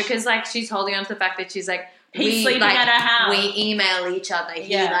too late, because she's holding on to the fact that she's like, he's sleeping at her house. We email each other.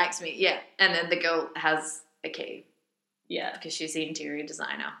 He likes me. Yeah. And then the girl has a key. Yeah. Because she's the interior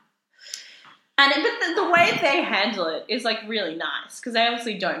designer. But the way they handle it is really nice, because they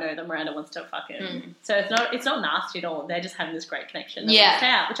obviously don't know that Miranda wants to fuck him. So it's not nasty at all. They're just having this great connection.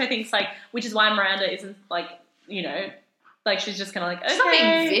 Out, which I think is which is why Miranda isn't she's just kind of okay. She's not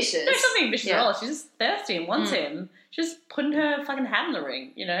being vicious. No, she's not being vicious at all. She's just thirsty and wants him. She's just putting her fucking hat in the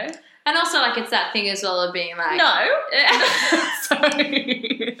ring, And also, it's that thing as well of being like... No.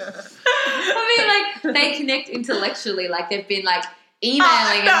 Sorry. I mean, they connect intellectually. They've been,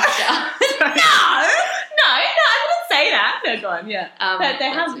 emailing and stuff. No, I wouldn't say that. No, go on, yeah. They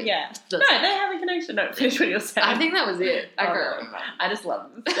have, they have a connection. No, finish what you're saying. I think that was it. I just love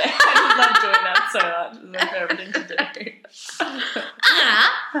them. I just love doing that so much. It's my favourite thing to do.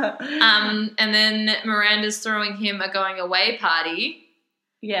 And then Miranda's throwing him a going away party.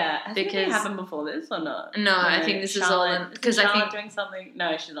 Yeah, has it happened before this or not? No, I think this Charlotte, is all because I think doing something.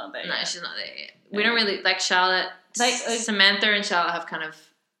 No, she's not there. No, she's not there yet. We don't really Charlotte. Samantha and Charlotte have kind of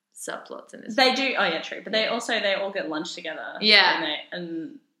subplots in this. They do. Oh yeah, true. But they all get lunch together. Yeah,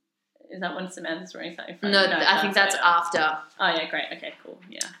 and is that when Samantha's doing something? Funny? No, I think that's after. Oh yeah, great. Okay, cool.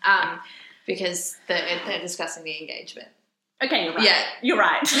 Yeah. Because they're discussing the engagement. Okay, you're right. Yeah, you're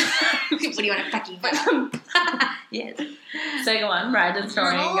right. What do you want to fucking do? Yes. Second one, Miranda's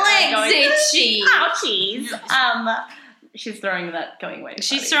throwing itchy. Ouchies. She's throwing that going away party.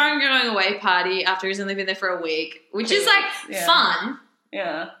 She's throwing a going away party after he's only been there for a week, which is fun.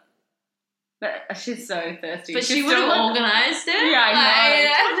 Yeah. But she's so thirsty. But she would have organised it. Yeah,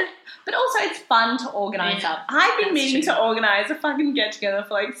 I know. But also it's fun to organise up. I've been meaning to organise a fucking get together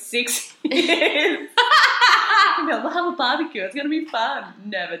for 6 years. We'll have a barbecue. It's going to be fun.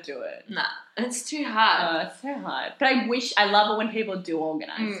 Never do it. Nah, it's too hard. It's so hard. But I love it when people do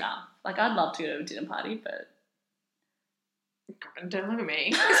organise stuff. I'd love to go to a dinner party, but... Don't look at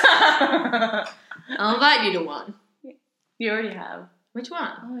me. I'll invite you to one. You already have. Which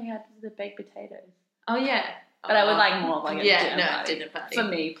one? Oh, we had the baked potatoes. Oh, yeah. But I would like more of a dinner party. For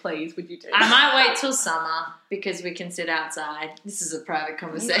me, please, would you do I might wait till summer because we can sit outside. This is a private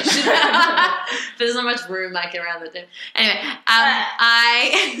conversation. There's not much room around the table. Anyway,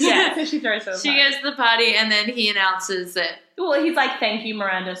 so she throws her She goes to the party and then he announces that... Well, he's like, thank you,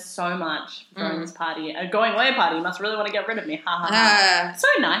 Miranda, so much for throwing this party. A going away party. You must really want to get rid of me. Ha ha ha. So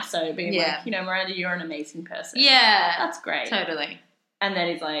nice, though, being Miranda, you're an amazing person. Yeah. That's great. Totally. And then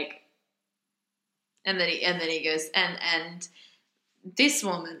he's like... And then he goes, and this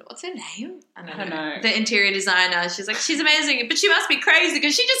woman, what's her name? I don't know. The interior designer. She's like, she's amazing, but she must be crazy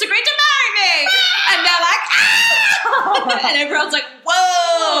because she just agreed to marry me. And they're like, ah! And everyone's like,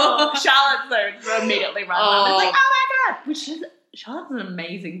 whoa. Charlotte's though immediately runs up. It's like, oh my God. Charlotte has an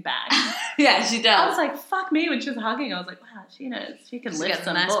amazing bag. Yeah, she does. I was like, fuck me, when she was hugging. I was like, wow, she knows. She can lift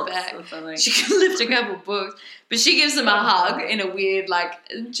some books or something. She can lift a couple books. But she gives them a hug in a weird,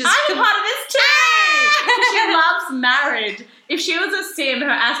 just... I'm part of this too! She loves marriage. If she was a sim, her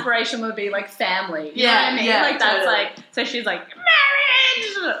aspiration would be, family. You know what I mean? Yeah, that's totally. So she's like,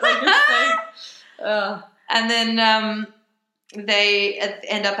 marriage! And then... they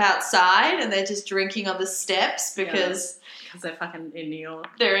end up outside and they're just drinking on the steps because they're fucking in New York.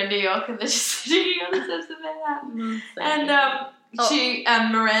 They're in New York and they're just sitting on the steps of Manhattan. And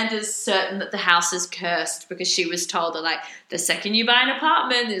Miranda's certain that the house is cursed because she was told that, like, the second you buy an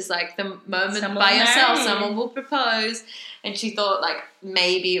apartment is, like, the moment Someone by yourself, marry. someone will propose. And she thought, like,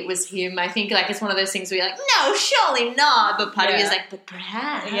 maybe it was him. I think, like, it's one of those things where you're like, no, surely not. But part of you is like, but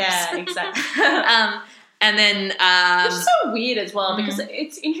perhaps. Yeah, exactly. And then... Which is so weird as well, because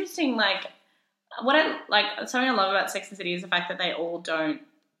it's interesting, like, something I love about Sex and the City is the fact that they all don't,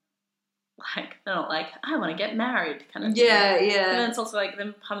 like, they're not like, I want to get married kind of thing. Yeah. And then it's also like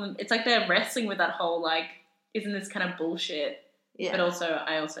it's like they're wrestling with that whole, like, isn't this kind of bullshit? Yeah. But also,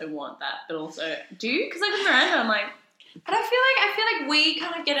 I also want that. But also, do you? Because, like, with Miranda, I'm like... But I feel like we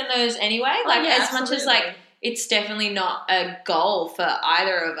kind of get in those anyway. Like, yeah, as much as, like, it's definitely not a goal for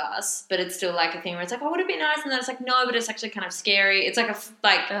either of us, but it's still, like, a thing where it's like, oh, would it be nice? And then it's like, no, but it's actually kind of scary. It's like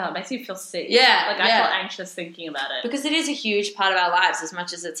it makes you feel sick. Yeah. Like, I feel anxious thinking about it. Because it is a huge part of our lives, as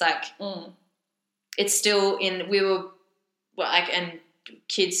much as it's like, it's still and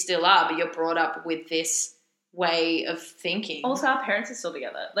kids still are, but you're brought up with this way of thinking. Also, our parents are still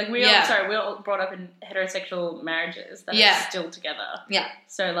together. Like, we're all brought up in heterosexual marriages that are still together. Yeah.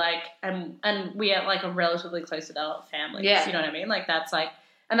 So, like, and we are, like, a relatively close adult family. Yeah. You know what I mean? Like, that's, like,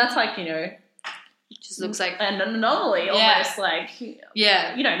 and that's, like, you know... It just looks like... an anomaly, almost, like...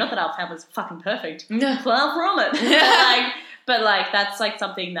 Yeah. You know, not that our family's fucking perfect. No. Far from it. but, that's, like,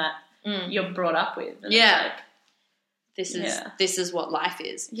 something that you're brought up with. And yeah. It's like, This is what life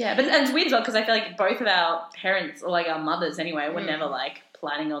is. Yeah, and it's weird as well because I feel like both of our parents, or like our mothers anyway, were never like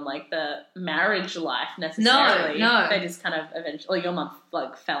planning on like the marriage life necessarily. No. They just kind of eventually, your mum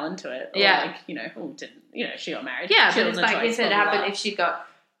like fell into it. Or, like, you know, she got married. Yeah, she but it's like if it happened, if she got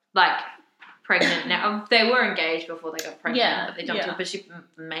like pregnant now, they were engaged before they got pregnant, but they jumped in, but she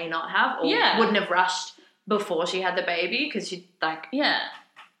may not have, or wouldn't have rushed before she had the baby because she like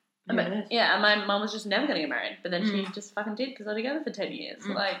and my mum was just never going to get married, but then she just fucking did because they were together for 10 years.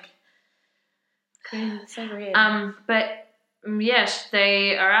 Like, it's so weird. But yes,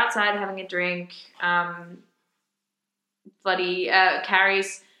 they are outside having a drink.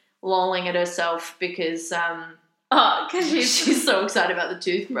 Carrie's lolling at herself because because she's so excited about the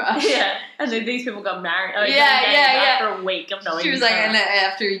toothbrush. Yeah, and then these people got married. After a week of knowing. She was like, and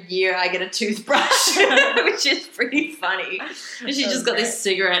after a year, I get a toothbrush, which is pretty funny. And she just got this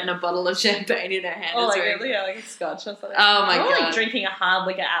cigarette and a bottle of champagne in her hand. Oh, like a scotch or something. Oh my god! Like drinking a hard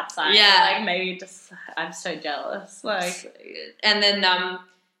liquor outside. Yeah, like maybe just I'm so jealous. Like, and then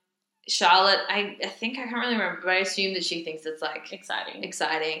Charlotte, I think I can't really remember, but I assume that she thinks it's like exciting.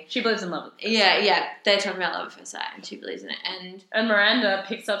 She believes in love at first sight. Yeah. They're talking about love at first sight, and she believes in it. And Miranda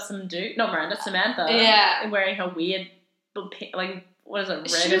picks up some dude. Not Miranda, Samantha. Yeah, wearing her weird, like what is it? Red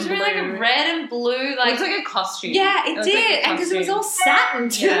she was and blue. wearing like a red and blue, like it was like a costume. Yeah, it did, and because it was all satin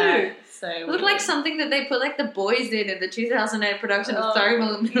too. Yeah. So it looked like something that they put like the boys in the 2008 production of Sorry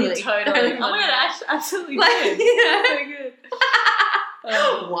Millie. Totally. Oh my god, absolutely like, good. Yeah. So good.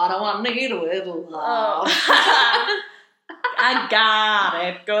 What do I need with love? I got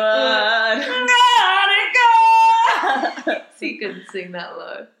it good. Got it good. So he couldn't sing that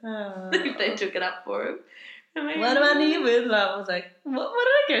low. If they took it up for him. What do I need with love? I was like, what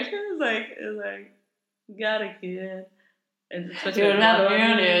did I get? It was like, got it good. And it's you don't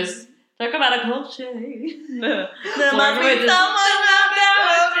have news. Talk about a culture. There must be someone out there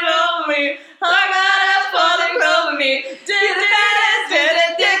who's lonely. I gotta fall over me.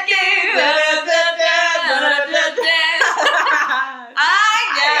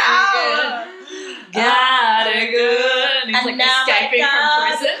 Got it good. And he's like escaping from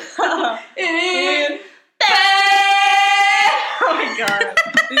prison. In bed. Oh my god.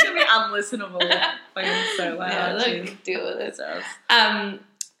 This is gonna be unlistenable. Fucking so loud. Yeah, look, deal with it. So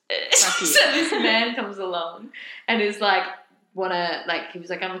this man comes along and is like, he was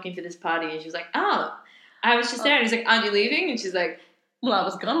like, I'm looking for this party, and she was like, oh, I was just there, and he's like, aren't you leaving? And she's like, well, I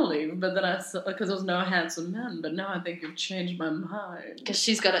was gonna leave, but then because there was no handsome man, but now I think you've changed my mind. Because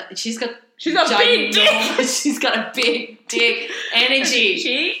she's got a big dick. She's got a big dick energy.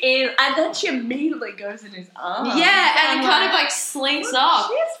 She is, and then she immediately goes in his arms. Yeah, and kind of like slinks off.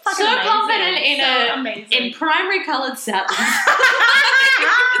 She is fucking so amazing. confident in primary coloured satins.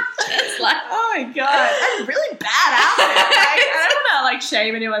 Just like, oh my god, that's really bad outfit. I don't want to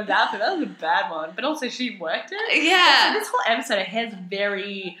shame anyone's outfit. That was a bad one, but also she worked it. Yeah, so this whole episode, her hair's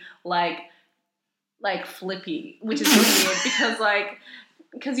very like flippy, which is weird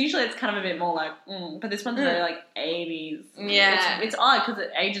because usually it's kind of a bit more like, but this one's very like 80s. Yeah, it's odd because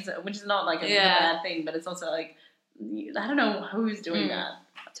it ages, which is not like a bad thing, but it's also like I don't know who's doing that.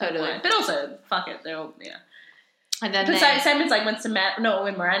 Totally, but also fuck it, they're all And then same as like when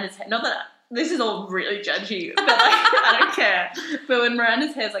Miranda's not that this is all really judgy, but like, I don't care. But when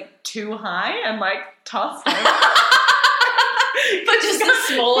Miranda's hair's like too high and like tossed over. But just the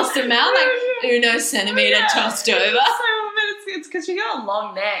smallest amount, like uno centimeter tossed over. So it's because she got a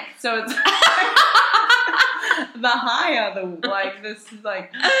long neck, so it's the higher the like this is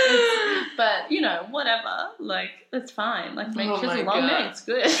like. But you know, whatever, like it's fine. Like maybe she has a long neck, it's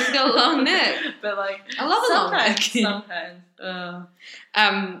good. She's got a long neck, but like I love a long neck. Sometimes.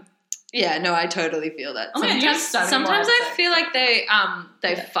 Yeah, no, I totally feel that. Sometimes I feel like they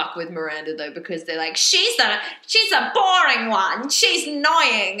fuck with Miranda though, because they're like, she's a boring one, she's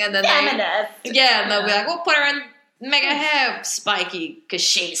annoying, and then and they'll be like, we'll put her in, make her hair spiky because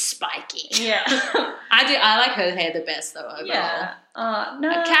she's spiky. Yeah, I like her hair the best though overall. Yeah,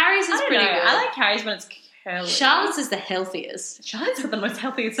 no, Carrie's is pretty good. I like Carrie's when it's curly. Charlotte's is the healthiest. Charlotte's got the most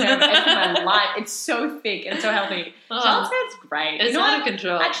healthiest hair I've ever seen in my life. It's so thick and so healthy. Charlotte's hair's great. It's out of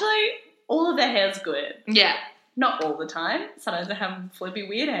control. Actually, all of their hair's good. Yeah. Not all the time. Sometimes they have flippy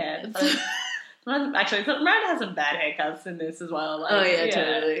weird hair. Actually, Miranda has some bad haircuts in this as well. Like,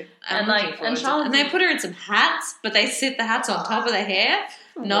 totally. And Charlotte, and they put her in some hats, but they sit the hats on top of the hair,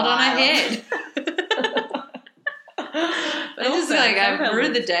 not on her head. I just like I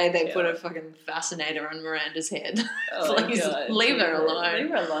ruined the day they put a fucking fascinator on Miranda's head. Please leave her alone. Leave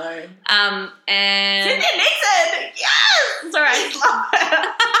her alone. And Cynthia Nixon. Yes. Sorry, I just love her.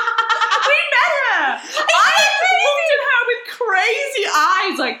 We met her. I looked at her with crazy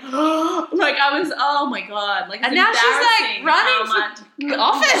eyes, like I was. Oh my god! Like, and now she's like running for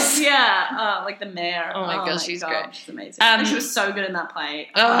office. Yeah, like the mayor. Oh my gosh, she's great. She's amazing. And she was so good in that play.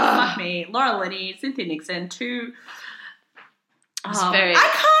 Fuck me, Laura Linney, Cynthia Nixon, two. I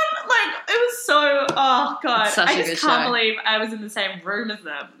can't, like, it was so, oh god, I just can't believe I was in the same room as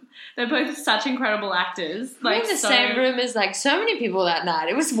them. They're both such incrable actors. Like, in the same room as, like, so many people that night.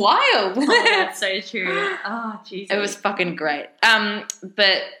 It was wild. Oh, that's so true. Oh, Jesus. It was fucking great.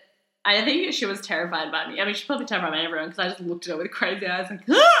 But I think she was terrified by me. I mean, she's probably terrified by everyone because I just looked at her with crazy eyes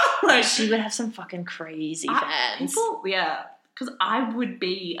like she would have some fucking crazy fans. People, yeah, because I would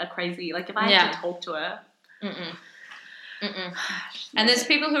be a crazy, like, if I had to talk to her. And there's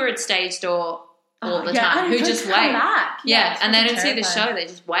people who are at stage door all the time who just wait. Yeah, and they don't see the show, they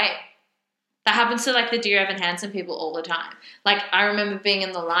just wait. That happens to like the Dear Evan Hansen people all the time. Like I remember being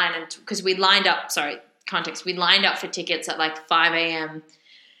in the line and because we lined up for tickets at like 5 a.m.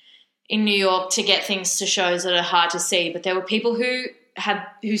 in New York to get things to shows that are hard to see, but there were people who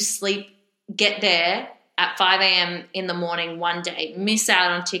get there at 5 a.m. in the morning one day, miss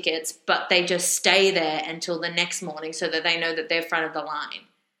out on tickets, but they just stay there until the next morning so that they know that they're front of the line.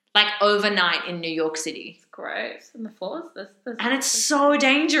 Like overnight in New York City. It's gross. And the floors. And it's so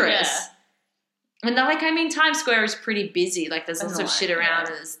dangerous. Yeah. And like, I mean, Times Square is pretty busy. Like there's lots of shit around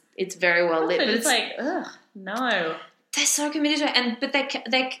and it's very well lit. But it's like, ugh, no. They're so committed to it. But they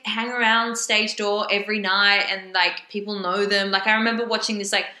hang around stage door every night and like people know them. Like I remember watching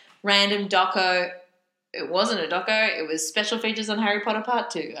this like random doco. It wasn't a doco. It was special features on Harry Potter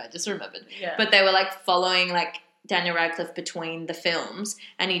Part 2. I just remembered. Yeah. But they were like following like Daniel Radcliffe between the films,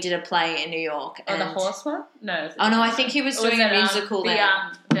 and he did a play in New York. And, the horse one? No. No, I think he was doing a musical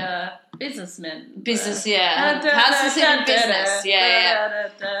there. The businessman. Business, yeah. How's this in business? Yeah.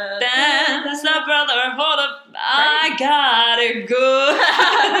 That's the brotherhood of I got it good.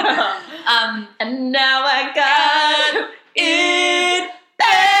 And now I got it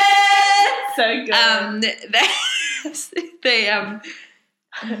bad. So good.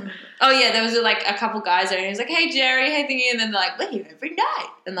 Oh yeah, there was like a couple guys there and he was like, hey Jerry, hey thingy, and then they're like, we're here every night,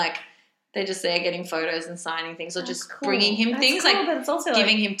 and like they're just there getting photos and signing things or just bringing him things, cool, like but it's also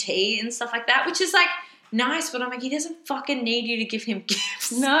giving him tea and stuff like that, which is like nice, but I'm like, he doesn't fucking need you to give him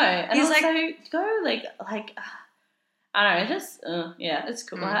gifts. No, and he's also like, go like I don't know, just yeah, it's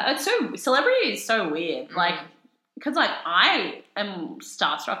cool. It's so celebrity is so weird, like because like I am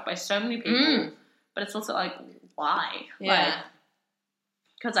starstruck by so many people, but it's also like why, like.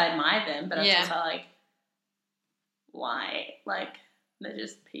 Because I admire them, but it's also like, why? Like, they're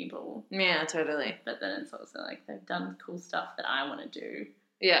just people. Yeah, totally. But then it's also like, they've done cool stuff that I want to do.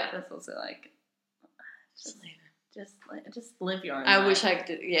 Yeah. But it's also like, just live your own life. I wish I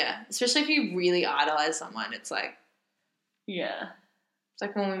could, especially if you really idolize someone, it's like. Yeah. It's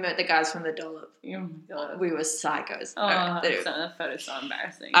like when we met the guys from The Dollop. Oh my God. We were psychos. Oh, that photo's so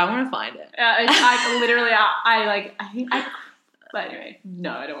embarrassing. I want to find it. I literally, I think I. But anyway,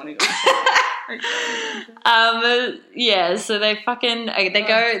 no, I don't want to go. Yeah, so they're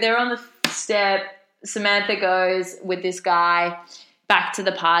on the step. Samantha goes with this guy. back to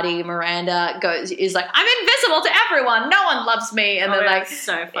the party, Miranda is like, I'm invisible to everyone. No one loves me. And then like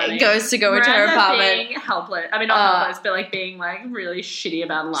so funny. goes to go into her apartment. Being helpless. I mean, not helpless, but like being like really shitty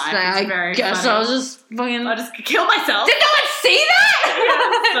about life. It's very guess funny. I'll just fucking... I'll just kill myself. Did no one see that? Yeah,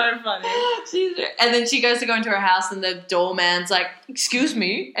 it's so funny. And then she goes to go into her house and the doorman's like, excuse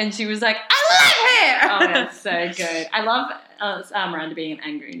me. And she was like, I live here. Oh, it's so good. I love Miranda being an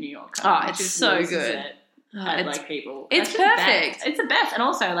angry New Yorker. Oh, it's so good. At, like, people. It's perfect. It's the best. And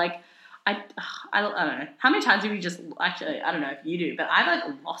also, like, I don't know. How many times have you just, actually, I don't know if you do, but I've, like,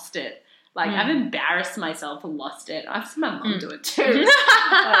 lost it. Like, I've embarrassed myself and lost it. I've seen my mum do it, too.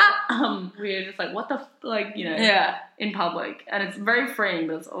 But, we were just like, what the, like, you know, in public. And it's very freeing,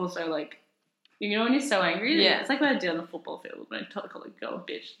 but it's also, like, you know when you're so angry? Yeah. It's like what I did on the football field when I told a girl a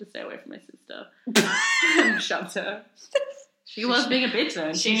bitch to stay away from my sister. And shoved her. She was being a bitch though,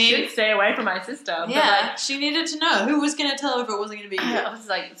 and she should stay away from my sister. Yeah, but like, she needed to know. Who was going to tell her if it wasn't going to be you? I was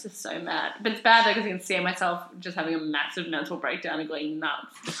like, it's just so mad. But it's bad though because I can see myself just having a massive mental breakdown and going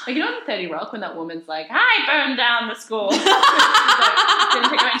nuts. Like, you know on 30 Rock when that woman's like, I burned down the school. She's like, didn't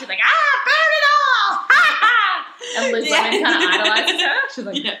pick her and she's like, burn it all! And Liz Lemon kind of idolizes her. She's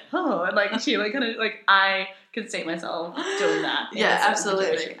like, oh, and like she like kind of like I could see myself doing that. Yeah,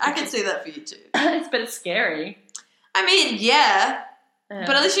 absolutely. I can see that for you too. But it's scary. I mean, yeah.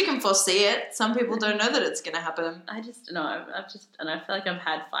 But at least you can foresee it. Some people don't know that it's going to happen. I just know. And I feel like I've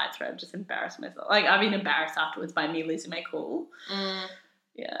had fights where I've just embarrassed myself. Like, I've been embarrassed afterwards by me losing my cool.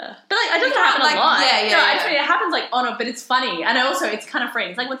 Yeah. But, like, it doesn't happen a lot. I just mean, it happens, like, but it's funny. And also, it's kind of freeing.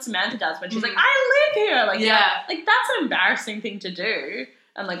 It's like what Samantha does when she's like, I live here. Like, like, that's an embarrassing thing to do.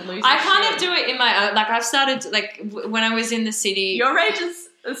 And, like, losing I kind of do it in my own. Like, I've started, like, when I was in the city. Your rage is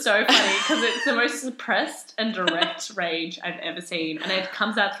so funny because it's the most suppressed and direct rage I've ever seen, and it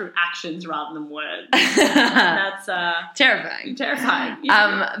comes out through actions rather than words. That's terrifying.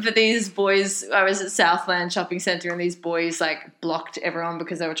 But these boys, I was at Southland Shopping Centre, and these boys like blocked everyone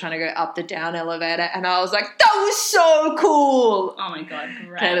because they were trying to go up the down elevator, and I was like, "That was so cool!" Oh my god,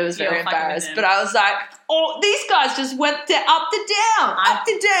 great! Taylor was very embarrassed, but I was like, "Oh, these guys just went up the down, up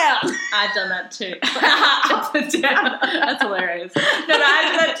the down." I've done that too. Up the down. That's hilarious. No, but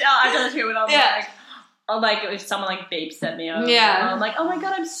I've done it too when I'm like, if someone like beeps at me, I'm like, oh my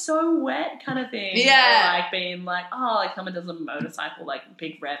god, I'm so wet, kind of thing. Yeah, or like being like, oh, like someone does a motorcycle, like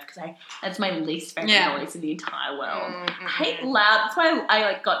big rev, because that's my least favorite noise in the entire world. I hate loud. That's why I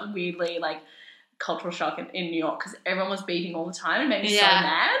like got weirdly like cultural shock in New York because everyone was beeping all the time and made me so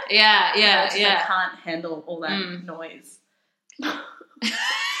mad. I can't handle all that noise. Too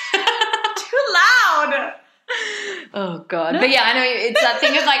loud. Oh god. But yeah, I know it's that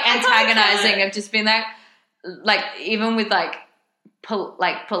thing of like antagonizing of just being like even with like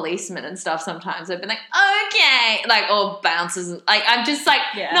policemen and stuff sometimes I've been like, okay, like, or bouncers, like I'm just like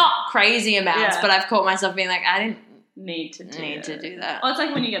not crazy amounts, but I've caught myself being like, I didn't need to do that. Or it's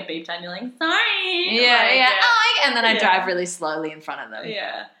like when you get beeped at and you're like, sorry. And then I drive really slowly in front of them.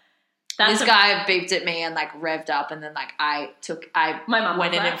 Yeah. This guy beeped at me and like revved up, and then like I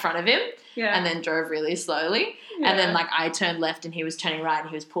went in front of him and then drove really slowly, and then like I turned left and he was turning right and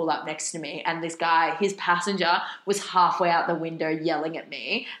he was pulled up next to me, and this guy, his passenger, was halfway out the window yelling at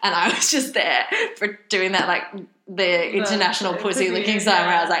me, and I was just there for doing that like the international pussy licking sign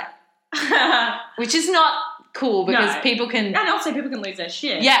where I was like, which is not cool because people can, and also people can lose their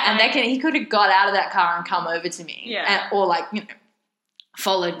shit. Yeah, and he could have got out of that car and come over to me, or like, you know,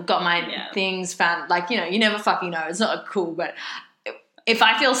 followed, got my things, found, like, you know, you never fucking know. It's not cool, but if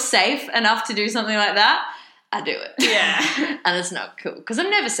I feel safe enough to do something like that, I do it. Yeah. And it's not cool because I'm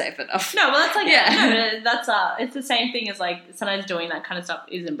never safe enough. No, well, that's like, no, that's, it's the same thing as like sometimes doing that kind of stuff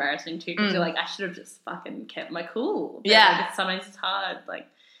is embarrassing too because you're like, I should have just fucking kept my cool. But like, sometimes it's hard, like,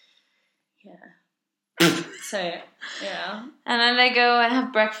 so, yeah. And then they go and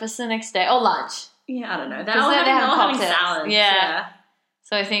have breakfast the next day, or lunch. Yeah, I don't know. They're all having salads. Yeah.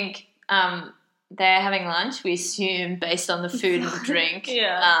 So I think they're having lunch, we assume, based on the food and drink.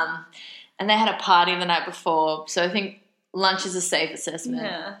 And they had a party the night before. So I think lunch is a safe assessment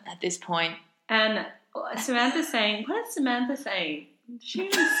at this point. And Samantha's saying, what is Samantha saying? Did she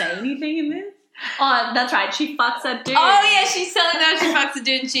even say anything in this? Oh, that's right. She fucks that dude. Oh, yeah. She's telling them she fucks the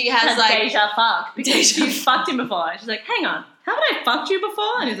dude and she has like... Deja fuck. Because she's fucked him before. She's like, hang on. Haven't I fucked you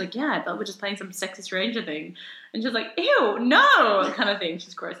before? And he's like, yeah, I thought we were just playing some sexist ranger thing. And she's like, ew, no, kind of thing.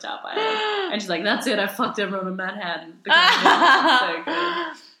 She's grossed out by it. And she's like, that's it, I fucked everyone in Manhattan. So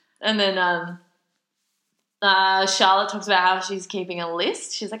good. And then Charlotte talks about how she's keeping a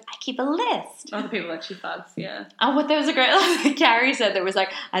list. She's like, I keep a list. Oh, the people that she fucks, yeah. Oh, what there was a great line Carrie said that was like,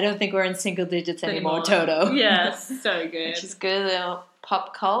 I don't think we're in single digits anymore, Toto. Yes, so good. Which is good little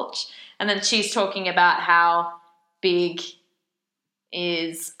pop culture. And then she's talking about how big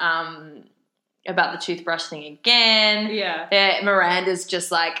is about the toothbrush thing again. Yeah. Miranda's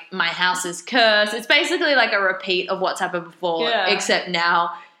just like, my house is cursed. It's basically like a repeat of what's happened before, except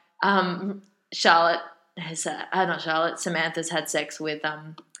now Samantha's had sex with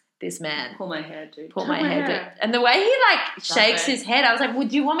this man. Pull my hair, dude. Pull my hair, dude. And the way he like shakes his head, I was like,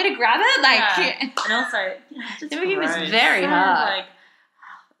 would you want me to grab it? Like, and also, he was very hard. Like,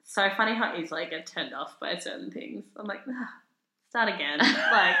 so funny how easily I get turned off by certain things. I'm like, start again.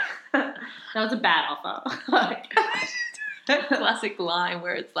 Like, that was a bad offer. Like, classic line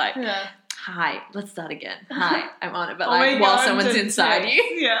where it's like, hi, let's start again. Hi, I'm on it. But while someone's inside you.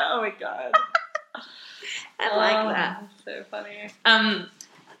 Yeah, oh my God. I like that. So funny. And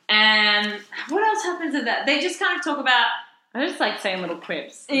what else happens in that? They just kind of talk about... I just like saying little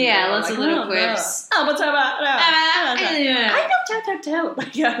quips. Yeah, lots of little quips. Oh, what's about? I know, tell.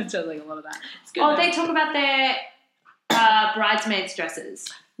 Like, yeah, it's just like a lot of that. It's good. Oh, they talk about their bridesmaids'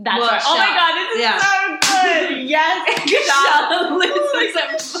 dresses. That's right. Oh my God, this is so good. Yes, Charlotte loses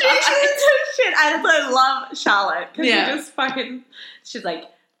some shit. I just love Charlotte because she just fucking. She's like,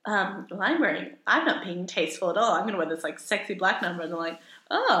 I'm not being tasteful at all. I'm gonna wear this like sexy black number, and they're like,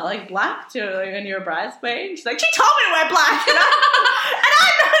 oh, like black too, and you're a bridesmaid. She's like, she told me to wear black, and I'm not,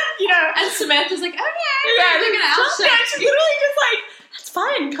 And Samantha's like, okay, they're gonna outshine. Yeah, she's literally just like, that's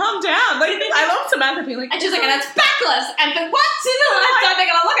fine, calm down. Like, I love Samantha being like, and she's like, and that's backless. And for once in their lifetime, they're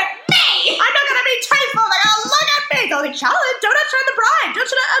gonna look at me. I'm not gonna be tasteful. They're gonna look at me. They're like, Charlotte, don't outshine the bride. Don't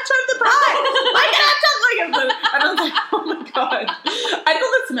outshine the bride. I can outshine and I was like, oh my God. I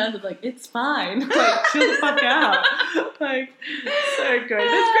thought that Samantha was like, it's fine. Like, chill the fuck out. Like, so good.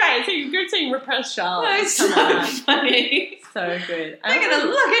 That's great. So you're good saying repressed Charlotte. That's so funny. So good. They're gonna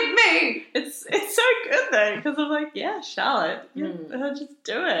look at me. It's so good though, because I'm like, yeah, Charlotte, just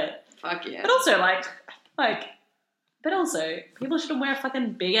do it. Fuck yeah. But also people shouldn't wear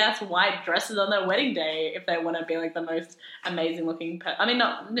fucking big ass white dresses on their wedding day if they want to be like the most amazing looking. I mean,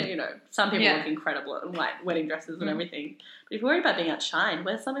 not some people look incredible in white wedding dresses and everything. But if you're worried about being outshined,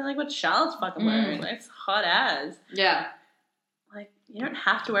 wear something like what Charlotte's fucking wearing. Like, it's hot as. Yeah. Like, you don't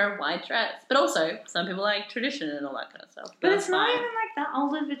have to wear a white dress. But also, some people like tradition and all that kind of stuff. But it's not even like that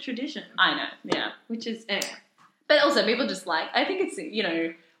old of a tradition. I know, yeah. Which is, anyway. But also, people just like, I think it's,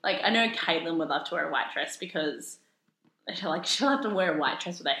 like, I know Caitlyn would love to wear a white dress because she'll have to wear a white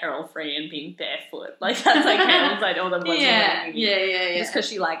dress with her hair all free and being barefoot. Like, that's like Caitlyn's like all the ones. Yeah. Just because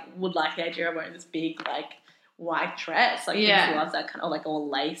she like would like the idea of wearing this big like white dress. Like, she just loves that kind of like all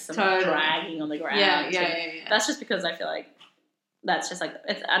lace and like, dragging on the ground. Yeah. That's just because I feel like that's just like,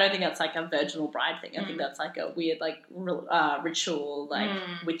 I don't think that's like a virginal bride thing. I think that's like a weird like ritual, like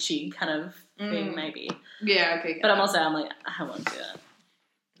witchy kind of thing maybe. Yeah, okay. But I'm like, I won't do that.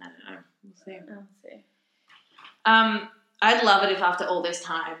 I don't know. We'll see. I'll see. I'd love it if after all this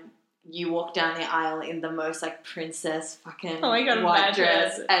time you walk down the aisle in the most like princess fucking white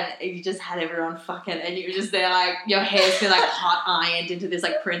dress and you just had everyone fucking and you were just there like your hair's been like hot ironed into this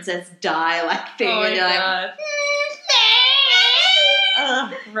like princess dye like thing and you're like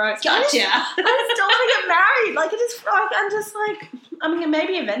right. Gotcha. I just don't want to get married. Like, I'm just like, I mean,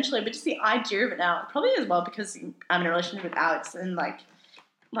 maybe eventually, but just the idea of it now, probably as well because I'm in a relationship with Alex and like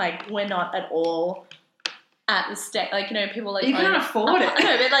we're not at all at the state, like, people like... You can't afford it.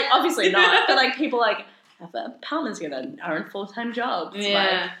 No, but like, obviously not. But like, people like have partners together, are in full-time jobs.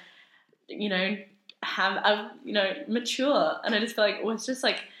 Yeah. Like, have a, mature. And I just feel like, it's just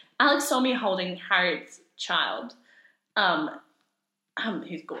like, Alex saw me holding Harriet's child,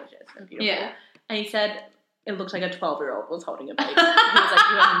 who's gorgeous and beautiful. Yeah. And he said, it looks like a 12-year-old was holding a baby. He was like,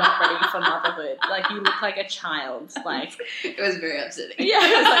 you are not ready for motherhood. Like, you look like a child. Like, it was very upsetting. Yeah,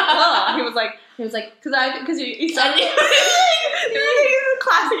 he was like, oh. He was like, because he said, he's a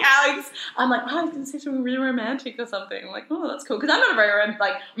classic Alex. I'm like, oh, I was going to say something really romantic or something. I'm like, oh, that's cool. Because I'm not a very,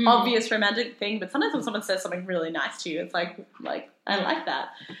 obvious romantic thing, but sometimes when someone says something really nice to you, it's like I like that.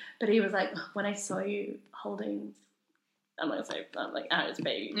 But he was like, when I saw you holding, I'm not going to say, Harriet's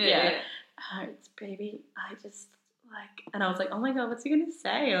baby. Yeah. Harriet's baby, I just, and I was like, oh my God, what's he going to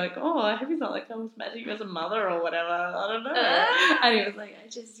say? Like, oh, I hope he's not like, I was imagining you as a mother or whatever. I don't know. And he was like,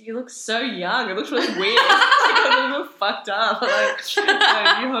 you look so young. It looks really weird. I look fucked up. Like,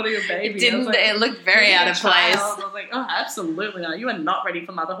 you holding a baby. It looked very out of place. I was like, oh, absolutely not. You are not ready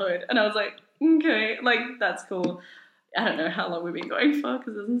for motherhood. And I was like, okay, like, that's cool. I don't know how long we've been going for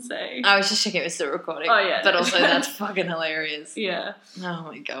because it doesn't say. I was just checking if it's still recording. Oh, yeah. But also that's fucking hilarious. Yeah. Oh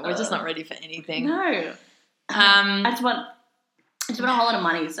my God. We're just not ready for anything. No. I just want a whole lot of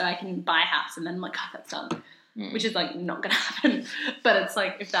money so I can buy a house and then I'm like, God, that's done. Which is like not going to happen. But it's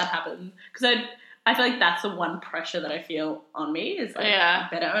like if that happens. Because I feel like that's the one pressure that I feel on me is like, I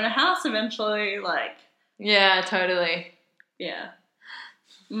better own a house eventually. Like. Yeah, totally. Yeah.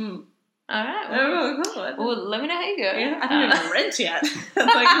 All right. Well, let me know how you go. Yeah, I don't even rent yet.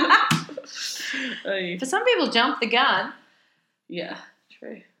 For some people, jump the gun. Yeah,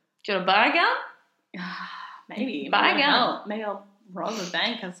 true. Do you want to buy a gun? Maybe. Buy a gun. Maybe I'll rob a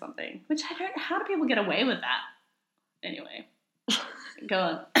bank or something. Which I don't. How do people get away with that? Anyway,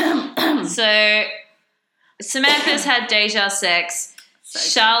 go on. So, Samantha's had Deja sex. So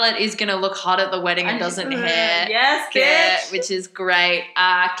Charlotte is going to look hot at the wedding and doesn't Yes, bitch. which is great.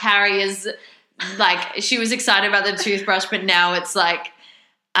 Carrie is like, she was excited about the toothbrush, but now it's like,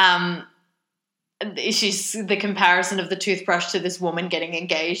 she's the comparison of the toothbrush to this woman getting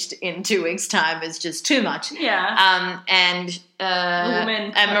engaged in 2 weeks' time is just too much. Yeah. And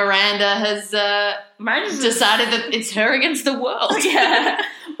Miranda has decided that it's her against the world. Yeah.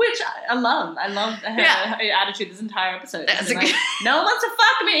 Which I love. I love her attitude this entire episode. Like, no one wants to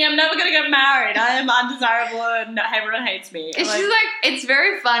fuck me. I'm never going to get married. I am undesirable and everyone hates me. It's just like, it's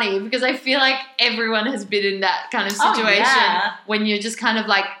very funny because I feel like everyone has been in that kind of situation when you're just kind of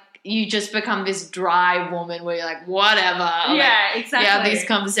like, you just become this dry woman where you're like, whatever. Yeah, exactly. Yeah, these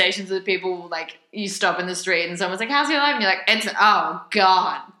conversations with people, like, you stop in the street and someone's like, how's your life? And you're like, oh,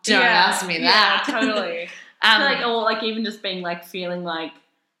 God, don't ask me that. Yeah, totally. Or like even just being like, feeling like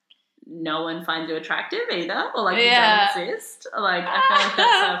no one finds you attractive either, or like you don't exist. Like, I feel like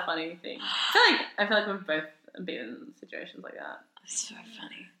that's a funny thing. I feel like we've both been in situations like that. It's so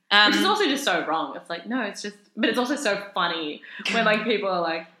funny. Which is also just so wrong. It's like, no, it's just, but it's also so funny when like people are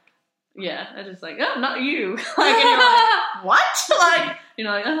like, they're just like, oh, not you. Like, and you're like, what? Like, you're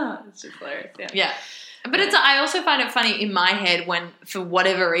like, oh, it's just hilarious. Yeah. But I also find it funny in my head when, for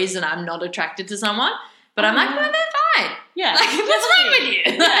whatever reason, I'm not attracted to someone, but I'm like, no, they're fine. Yeah. Like, what's wrong with you?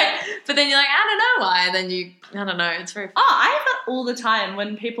 Like, but then you're like, I don't know why. And then I don't know. It's very funny. Oh, I have that all the time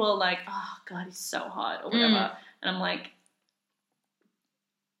when people are like, oh, God, he's so hot or whatever. And I'm like,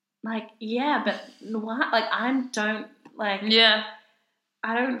 yeah, but what? Like, I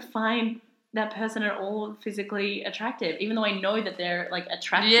don't find that person at all physically attractive, even though I know that they're like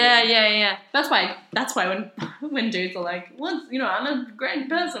attractive. Yeah. That's why when dudes are like, well, I'm a great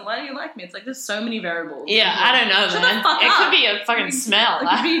person, why do you like me? It's like there's so many variables. Yeah, I don't know, Shut man. the fuck it up. could be a fucking smell. It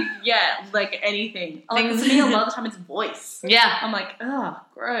could be like anything. Like, for me, a lot of the time it's voice. Yeah. I'm like, oh,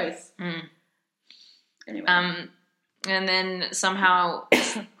 gross. Anyway. And then somehow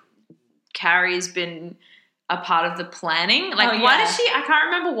Carrie's been a part of the planning. Like, why does she? I can't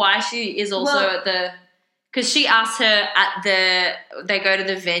remember why she is also at the. Because she asks her they go to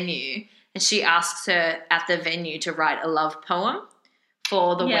the venue, and she asks her at the venue to write a love poem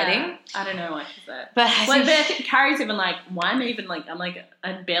for the wedding. I don't know why she's there. But I think Carrie's even like, why am I even like? I'm like,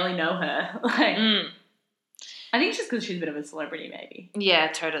 I barely know her. Like, I think it's just because she's a bit of a celebrity, maybe. Yeah,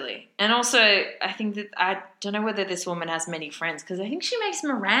 totally. And also, I think that I don't know whether this woman has many friends because I think she makes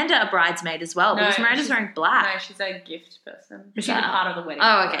Miranda a bridesmaid as well. Because Miranda's wearing black. No, she's a gift person. She's a part of the wedding.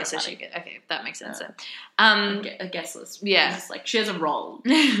 Oh, okay. So that makes sense. A guest list. Yeah. Just like, she has a role,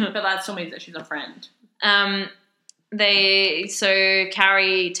 but that still means that she's a friend. So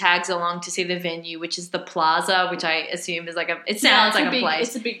Carrie tags along to see the venue, which is the Plaza, which I assume is like it sounds like a place.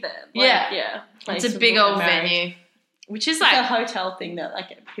 It's a big it's a big old venue, which is like a hotel thing that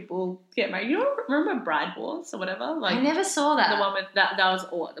like people get married. You don't remember Bride Wars or whatever? Like, I never saw that. The one with that was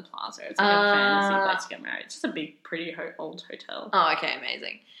all at the Plaza. It's like a fantasy place to get married. It's just a big, pretty old hotel. Oh, okay,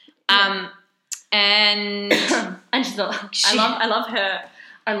 amazing. And she's I love her.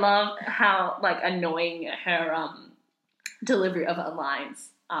 I love how like annoying her delivery of her lines.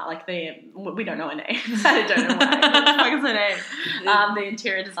 Like we don't know her name. I don't know why. What the fuck is her name? The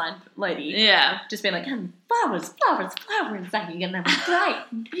interior design lady. Yeah. Just being like, flowers. Like, you're going to have bright,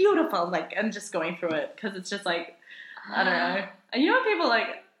 beautiful. Like, and just going through it. Because it's just like, I don't know. And you know what people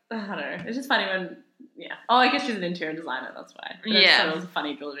like, I don't know. It's just funny when, Oh, I guess she's an interior designer. That's why. But I just thought it was a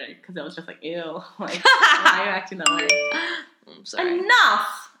funny delivery. Because it was just like, ew. Like, why are you acting that way? I'm sorry.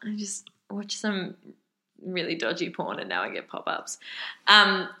 Enough! I just watched some really dodgy porn and now I get pop-ups.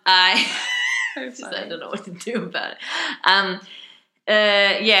 I don't know what to do about it. And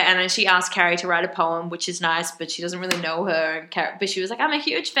then she asked Carrie to write a poem, which is nice, but she doesn't really know her. But she was like, I'm a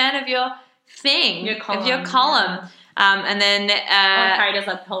huge fan of your thing, your column. And then Carrie does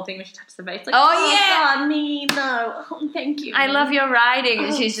that whole thing where she touches the vase. Like, oh yeah, God, me, no. Oh, thank you. I love your writing.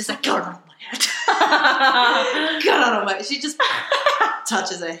 And she's just like, God on my head. God on my head. She just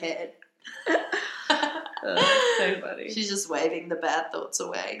touches her head. Oh, so funny. She's just waving the bad thoughts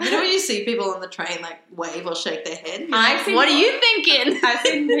away. You know when you see people on the train like wave or shake their head? What are you thinking? I've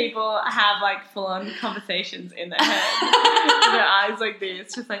seen people have like full-on conversations in their head. Their eyes like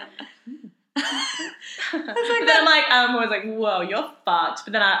this, just like. But then I'm always like, whoa, you're fucked.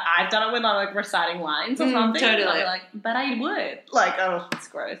 But then I've done it when I'm like reciting lines or something. Totally. And I'm like, but I would. Like, oh, it's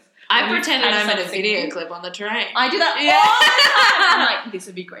gross. I pretended I'm in a video clip on the train. I do that all the time. I'm like, this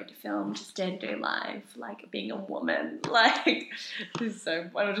would be great to film, just day-to-day life, like being a woman. Like, this is so,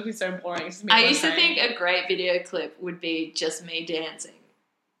 it would just be so boring. It's just me I used to think a great video clip would be just me dancing.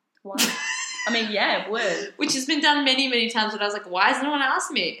 What? I mean, yeah, it would. Which has been done many, many times, but I was like, why has no one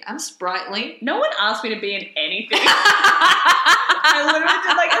asked me? I'm sprightly. No one asked me to be in anything. I literally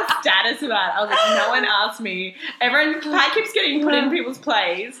did like a status about it. I was like, no one asked me. Pat keeps getting put in people's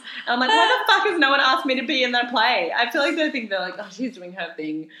plays. And I'm like, why the fuck has no one asked me to be in their play? I feel like they think they're like, oh, she's doing her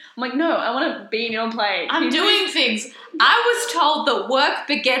thing. I'm like, no, I want to be in your play. I'm doing things. I was told that work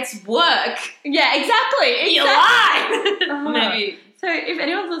begets work. Yeah, exactly. You lie. Maybe. So if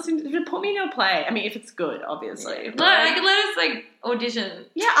anyone's listening, put me in your play. I mean, if it's good, obviously. No, I can let us like audition.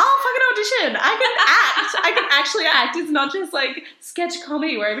 Yeah, I'll fucking audition. I can act. I can actually act. It's not just like sketch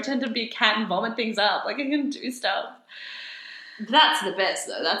comedy where I pretend to be a cat and vomit things up. Like I can do stuff. That's the best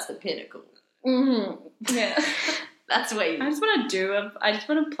though. That's the pinnacle. Mm-hmm. Yeah. That's what you. I just want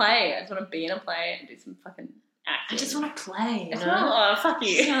to play. I just want to be in a play and do some fucking acting. I just want to play. You know? Oh, fuck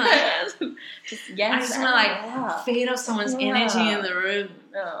you. I just want to like feed off someone's energy in the room.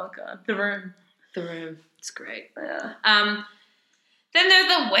 Oh god, the room. It's great. Yeah. Then there's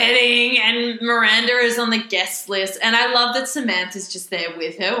the wedding, and Miranda is on the guest list, and I love that Samantha's just there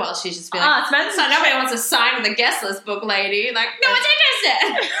with her while she's just being like, so nobody wants to sign with the guest list book lady. Like, no one's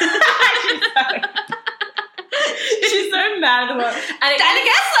interested. She's so mad at the world. And the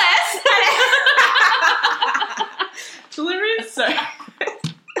guest list. Delivery is so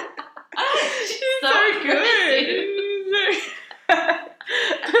she's so good.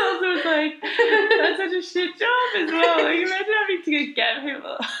 And also it's like, that's such a shit job as well. Like, imagine having to get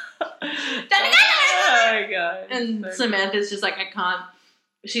people. Oh my god. And so Samantha's just like, I can't.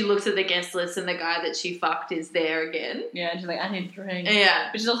 She looks at the guest list and the guy that she fucked is there again. Yeah, and she's like, I need a drink. Yeah.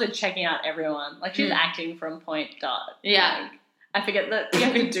 But she's also checking out everyone. Like, she's acting from point dot. Yeah. Like, I forget that you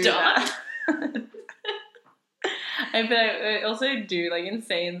have to do that. I also do, like, in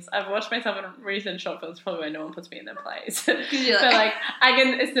scenes, I've watched myself in recent short films, probably where no one puts me in their place. But, like, I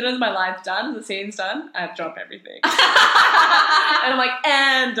can, as soon as my line's done, the scene's done, I drop everything. And I'm like,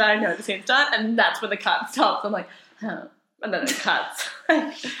 and I know the scene's done, and that's when the cut stops. I'm like, huh. And then it cuts.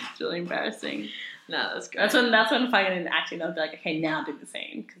 It's really embarrassing. No, that's great. That's when fucking in acting, I'll be like, okay, now do the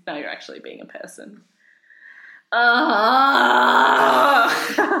scene, because now you're actually being a person.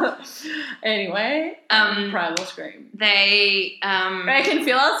 Anyway, Primal Scream. I can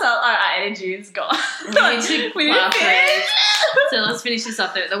feel ourselves. Our energy is gone. We need to finish. So let's finish this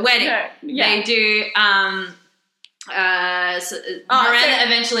up. The wedding. Yeah. They do. Miranda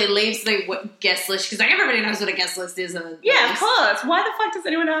eventually leaves the guest list because like everybody knows what a guest list is. And yeah, of course. Why the fuck does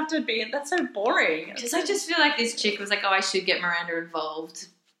anyone have to be? That's so boring. Because I just feel like this chick was like, oh, I should get Miranda involved.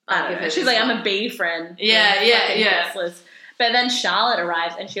 She's like, I'm a B friend. Yeah. But then Charlotte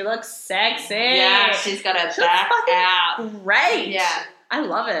arrives and she looks sexy. Yeah, she's got her back out. Great. Yeah. I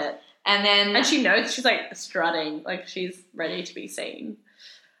love it. And she knows, she's like strutting, like she's ready to be seen.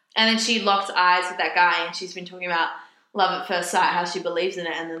 And then she locks eyes with that guy and she's been talking about love at first sight, how she believes in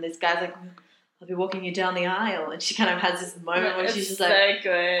it. And then this guy's like, I'll be walking you down the aisle. And she kind of has this moment where she's just like, so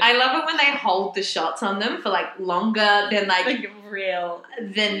good. I love it when they hold the shots on them for like longer than like real.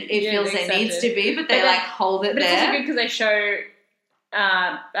 Than it feels it needs to be, but they like hold it there. It's also good because they show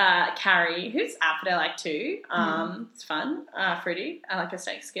Carrie, who's outfit I like too. It's fun. Fruity. I like a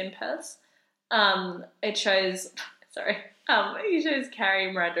snakeskin purse. It shows, he shows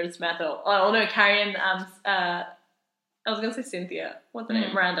Carrie, Miranda, and Samantha. Oh no, Carrie and I was gonna say Cynthia. What's her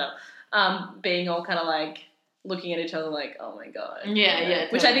name? Miranda. Being all kind of like looking at each other like, oh my god. Yeah.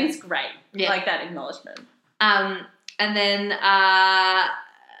 Which I think is great. Yeah. Like that acknowledgement. And then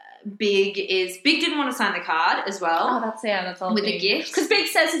Big didn't want to sign the card as well. Oh, that's all. With the gift. Because Big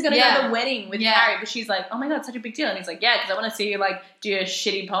says he's going to go to the wedding with Carrie, but she's like, oh my god, it's such a big deal. And he's like, yeah, because I want to see you like do a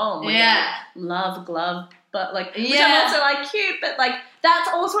shitty poem. Like, love, glove, but like, which I'm also like cute, but like that's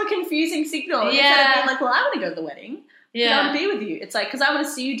also a confusing signal. Yeah. Instead of being like, well, I want to go to the wedding. Yeah. I want to be with you. It's like, because I want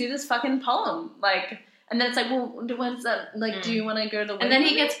to see you do this fucking poem. Like, And then it's like, well, when's that? Like, do you want to go to the wedding? And then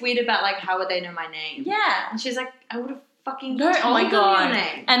he gets weird about, like, how would they know my name? Yeah. And she's like, I would have fucking No, told oh my them God. your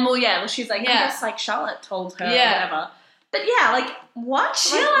name. And well, she's like, I guess, like, Charlotte told her or whatever. But yeah, like, what?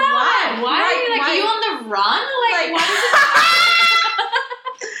 Chill like, out. Why are you, like, are you on the run? Like why does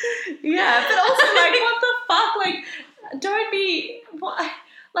it... Yeah, but also, like, what the fuck? Like, don't be... What?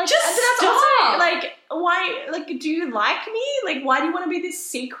 Like, just that's stop. Also, like, why? Like, do you like me? Like, why do you want to be this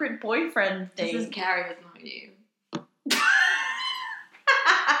secret boyfriend thing? This is Carrie, it's not you.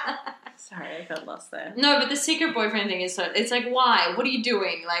 Sorry, I got lost there. No, but the secret boyfriend thing is so... It's like, why? What are you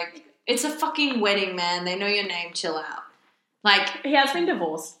doing? Like, it's a fucking wedding, man. They know your name. Chill out. Like... He has been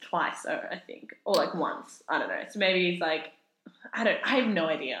divorced twice, though, I think. Or, like, once. I don't know. So maybe he's, like... I have no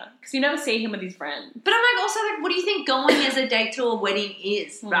idea. Because you never see him with his friends. But I'm like, also, like, what do you think going as a date to a wedding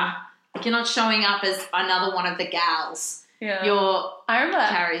is? Like, you're not showing up as another one of the gals. Yeah. I remember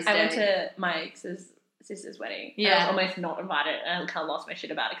Carrie's I went to my ex's sister's wedding. Yeah. And I was almost not invited, and I kind of lost my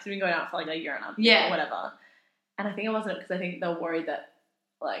shit about it because we've been going out for like a year and a half. Yeah. Or whatever. And I think it wasn't because I think they were worried that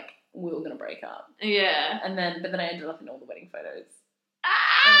like we were going to break up. Yeah. But then I ended up in all the wedding photos.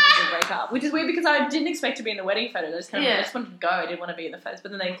 And we did break up, which is weird because I didn't expect to be in the wedding photos. I just wanted to go. I didn't want to be in the photos, but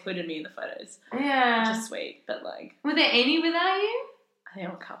then they included me in the photos. Yeah. Which is sweet, but like... Were there any without you? I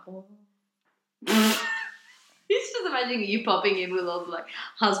think a couple. It's just imagining you popping in with all the like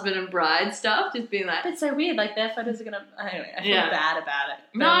husband and bride stuff, just being like... But it's so weird, like their photos are going to... Anyway, I feel bad about it.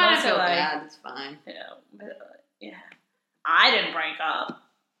 But no, I don't feel bad, it's fine. Yeah, but I didn't break up.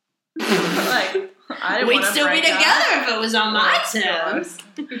 Like... We'd still be together if it was on my terms.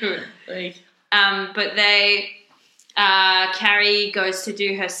 But Carrie goes to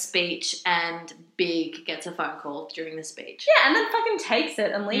do her speech and Big gets a phone call during the speech. Yeah, and then fucking takes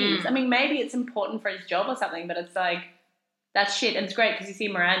it and leaves. I mean, maybe it's important for his job or something, but it's like, that's shit. And it's great because you see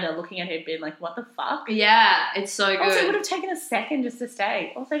Miranda looking at him being like, what the fuck? Yeah, it's so good. Also, it would have taken a second just to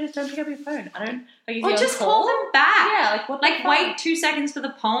stay. Also, just don't pick up your phone. I don't... Like, or just call them back. Yeah, like what the fuck? Wait 2 seconds for the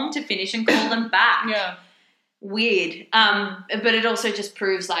poem to finish and call them back. Yeah. Weird. But it also just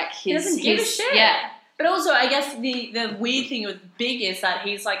proves like he doesn't give a shit. Yeah. But also, I guess the weird thing with Big is that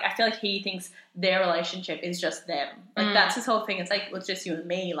he's like, I feel like he thinks their relationship is just them. Like that's his whole thing. It's like, well, it's just you and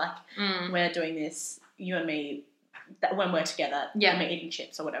me. Like we're doing this, you and me. That when we're together, when we're eating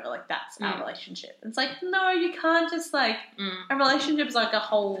chips or whatever, like that's our relationship. It's like, no, you can't just like a relationship is like a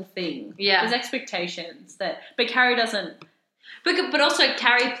whole thing. Yeah, there's expectations but Carrie doesn't. But also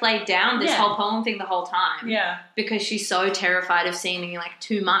Carrie played down this whole poem thing the whole time. Yeah, because she's so terrified of seeming like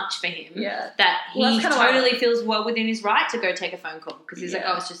too much for him. Yeah, that he totally feels well within his right to go take a phone call because he's like,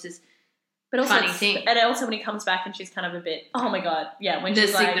 oh, it's just this. But also funny thing. And also when he comes back and she's kind of a bit, oh my God, when the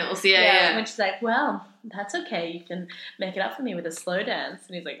she's signals, like, when she's like, well, that's okay, you can make it up for me with a slow dance.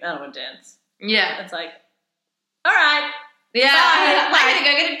 And he's like, I don't want to dance. Yeah. And it's like, all right. Yeah, I'm going to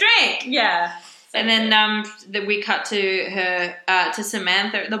go get a drink. Yeah. So and then we cut to her, to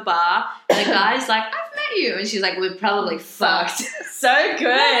Samantha at the bar. And the guy's like, I've met you. And she's like, we're probably fucked. So good.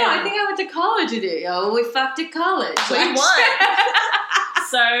 No, I think I went to college with you. Oh, we fucked at college. We won.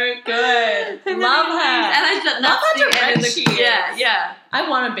 So good. Love her. And I love how direct she is. Yeah. I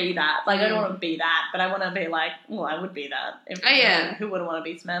want to be that. Like, I don't want to be that, but I want to be like, well, I would be that. Who wouldn't want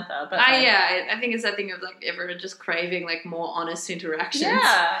to be Samantha? But I think it's that thing of like everyone just craving like more honest interactions.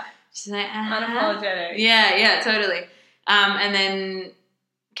 Yeah. She's like, unapologetic. Yeah, totally. And then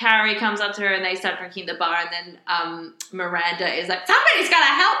Carrie comes up to her and they start drinking at the bar, and then Miranda is like, somebody's got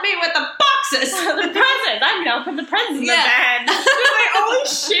to help me with the boxes. The presents. I'm helping the presents in the van. She's like, holy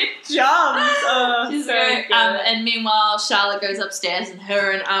shit, jumps. She's very good. And meanwhile, Charlotte goes upstairs and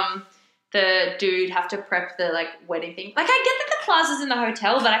her and the dude have to prep the like wedding thing. Like, I get that the plaza's in the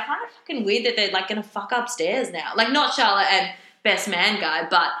hotel, but I find it fucking weird that they're like going to fuck upstairs now. Like, not Charlotte and best man guy,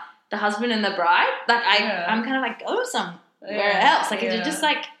 but the husband and the bride. Like, I'm kind of like, go somewhere else. Like, you're just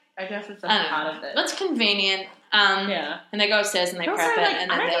like, I guess it's a part of it. That's convenient. And they go upstairs and they prep it. And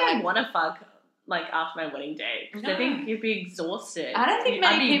then I don't think I want to fuck like after my wedding day. Because I think you'd be exhausted. I don't think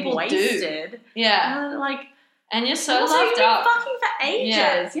many people wasted. do. Yeah. And you're so also, loved you've up. been fucking for ages.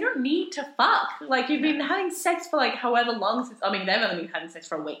 Yeah. You don't need to fuck. Like, you've been having sex for like however long since. I mean, they've only been having sex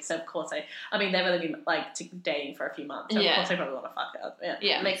for a week, so of course they've only been like dating for a few months. So of course they probably want to fuck up.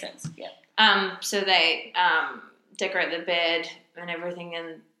 Yeah. Makes sense. Yeah. So they decorate the bed and everything,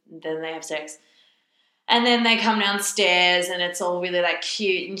 and then they have sex. And then they come downstairs and it's all really like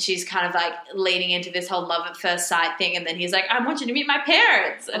cute, and she's kind of like leading into this whole love at first sight thing, and then he's like, I want you to meet my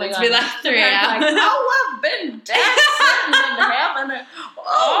parents. And it's been like 3 hours. Like, oh, I've been dancing in heaven.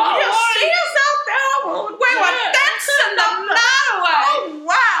 Oh, you see us out there? We were dancing the night away. Oh,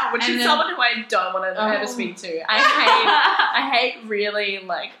 wow. which And is then- someone who I don't want to ever speak to. I hate really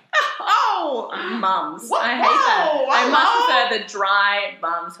like mums. Whoa, I hate that. I much hello. prefer the dry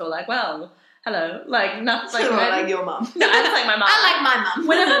mums who are like, well, hello, like nothing. Like, Like, like your mum. no, I just like my mum. I like my mum.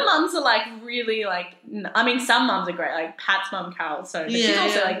 Whenever mums are like really like, I mean, some mums are great. Like Pat's mum, Carol, so but she's Yeah,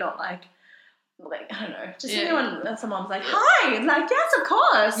 also yeah. like not like I don't know. Just Yeah. anyone. Some mom's like, hi, like yes, of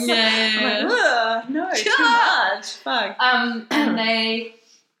course. I'm like, ugh, no, too much. Fuck. And they.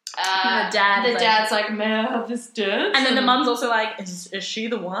 And the dad, the like- dad's like, may I have this dance? And then the mum's also like, is she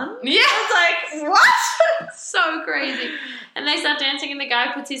the one? Yeah. It's like, what? So crazy. And they start dancing and the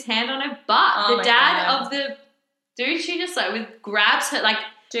guy puts his hand on her butt. Oh The my dad God. of the dude, she just like grabs her, like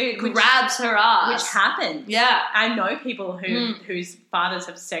Dude, grabs her ass. which happens. Yeah. I know people whose fathers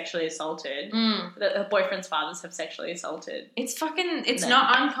have sexually assaulted. Mm. The boyfriend's fathers have sexually assaulted. It's fucking, it's No.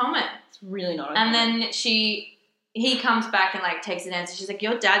 not uncommon. It's really not. And uncommon. then he comes back and like takes the dance and she's like,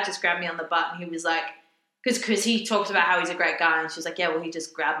 your dad just grabbed me on the butt. And he was like, because he talks about how he's a great guy and she's like, yeah, well, he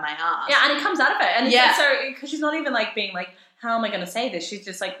just grabbed my ass. yeah, and it comes out of it, and it's Yeah. so because she's not even like being like, how am I going to say this? She's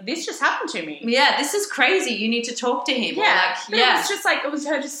just like, this just happened to me. Yeah, this is crazy. You need to talk to him. Or Yeah, like, but it was just like it was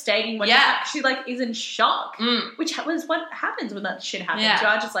her just stating what Yeah. happened. She like is in shock, Mm. which was what happens when that shit happens. Yeah. You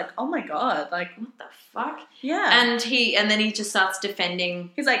are just like, oh my god, like What the fuck? yeah. And then he just starts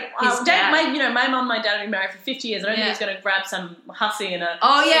defending. He's like, His dad. my mum and my dad have been married for 50 years. I don't Yeah. think he's going to grab some hussy in a,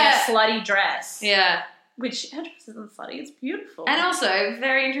 Oh, in yeah. a slutty dress. Yeah. Which her dress isn't slutty. It's beautiful. And also,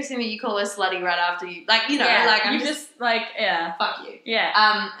 very interesting that you call her slutty right after you, like, you know, yeah, like, I'm you just, like, yeah. fuck you. Yeah.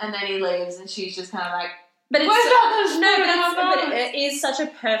 And then he leaves and she's just kind of like, But it's Where's that those no, food in my but mouth? it is such a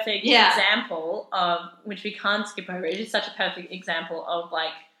perfect Yeah. example of which we can't skip over. It is such a perfect example of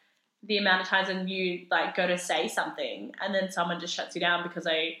like the amount of times when you like go to say something and then someone just shuts you down because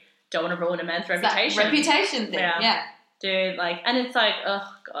they don't want to ruin a man's that reputation. reputation thing. Yeah. Yeah. Dude, like, and it's like,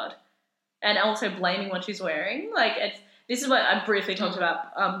 oh god, and also blaming what she's wearing. Like, this is what I briefly talked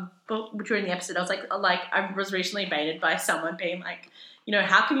about during the episode. I was like I was recently baited by someone being like, you know,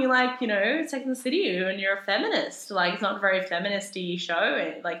 how can you like, you know, Sex and the City and you're a feminist? Like, it's not a very feminist-y show.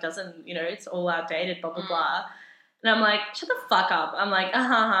 It like doesn't, you know, it's all outdated, blah blah blah. And I'm like, shut the fuck up. I'm like,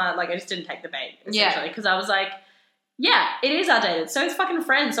 like I just didn't take the bait essentially because I was like, yeah, it is outdated. So it's fucking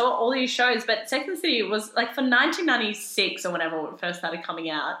Friends. So all these shows, but Sex and the City was like for 1996 or whenever it first started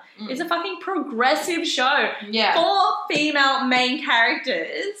coming out. It's a fucking progressive show. Yeah. 4 female main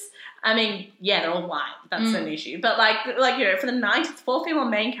characters. I mean, yeah, they're all white. That's an issue. But like you know, for the 90s, 4 female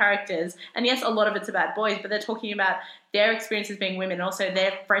main characters, and yes, a lot of it's about boys, but they're talking about their experiences being women, and also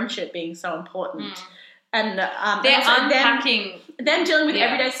their friendship being so important. And They're and also unpacking. them dealing with Yeah.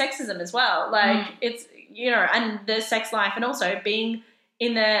 everyday sexism as well. Like it's, you know, and their sex life, and also being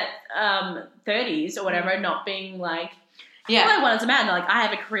in their 30s or whatever, not being like, Yeah. all I want as a man, like I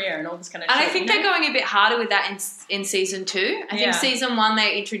have a career and all this kind of And shit. I think you know? they're going a bit harder with that in season 2. I think Yeah. season 1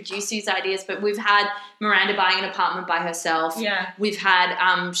 they introduced these ideas, but we've had Miranda buying an apartment by herself. Yeah. We've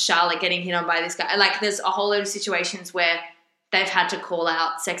had Charlotte getting hit on by this guy. Like, there's a whole load of situations where they've had to call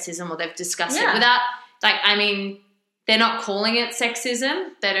out sexism or they've discussed it Yeah. without, like, I mean, they're not calling it sexism.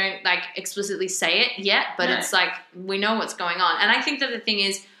 They don't, like, explicitly say it yet, but No. it's like, we know what's going on. And I think that the thing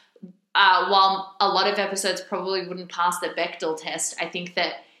is, while a lot of episodes probably wouldn't pass the Bechdel test, I think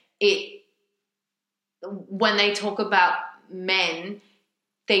that when they talk about men,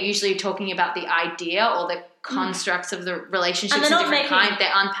 they're usually talking about the idea or the constructs of the relationships And of they're not different making- kind.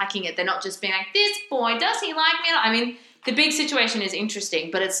 They're unpacking it. They're not just being like, this boy, does he like me? I mean, the big situation is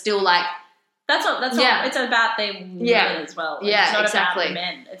interesting, but it's still like, That's all. Yeah. It's about the women Yeah. as well. Yeah, it's not exactly. about the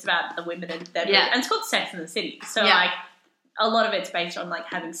men. It's about the women and their Yeah. and it's called Sex in the City. So Yeah. like a lot of it's based on like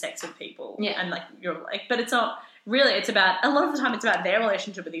having sex with people. Yeah. And like you're like, but it's not really. It's about a lot of the time. It's about their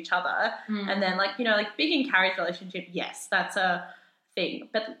relationship with each other, and then like, you know, like Big and Carrie's relationship. Yes, that's a thing,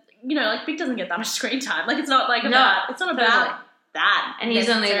 but you know, like Big doesn't get that much screen time. Like it's not like about. It's not totally. about that. and he's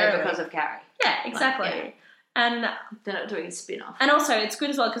only there necessarily. because of Carrie. Yeah, exactly. yeah. And They're not doing a spin-off. And also, it's good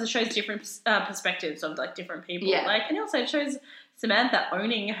as well because it shows different perspectives of like different people. Yeah. Like, and also it shows Samantha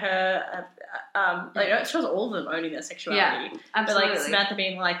owning her. Like it shows all of them owning their sexuality. Absolutely. But like Samantha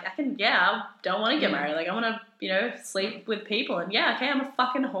being like, I don't want to get married. Like I want to, you know, sleep with people. And yeah, okay, I'm a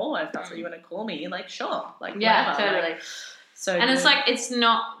fucking whore if that's what you want to call me. Like sure, like yeah, whatever. totally. Like, so And it's good. like, it's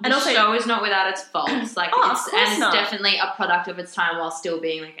not, the And also- show is not without its faults. Like, Oh, of it's, course and it's not. definitely a product of its time while still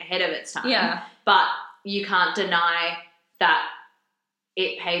being like ahead of its time. Yeah. But you can't deny that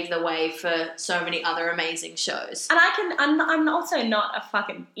it paved the way for so many other amazing shows. And I'm also not a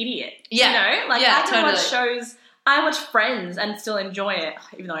fucking idiot. Yeah. You know? Like Yeah, I can watch totally. shows I watch Friends and still enjoy it,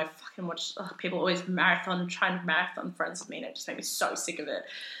 even though I fucking watch people always trying to marathon Friends with me, and it just made me so sick of it.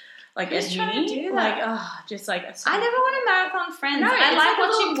 Like, who's trying to do that? Like, just like I never want to marathon Friends. No, I like like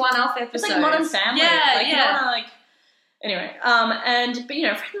watching one-off episodes. It's like Modern Family. Yeah, like, you don't want to like. Anyway, but you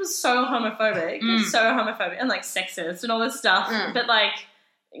know, Friends was so homophobic, and like sexist and all this stuff. But like,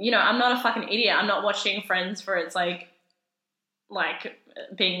 you know, I'm not a fucking idiot. I'm not watching Friends for its like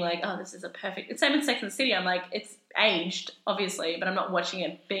being like, oh, this is a perfect. It's same with Sex and the City. I'm like, it's aged, obviously, but I'm not watching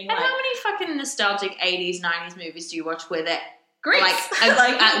it being and like. How many fucking nostalgic 80s, 90s movies do you watch where they're Greeks.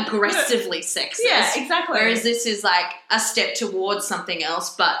 like aggressively sexist? Yeah, exactly. Whereas this is like a step towards something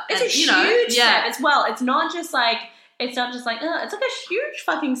else, but it's a huge step as well. It's not just like. It's not just like, it's like a huge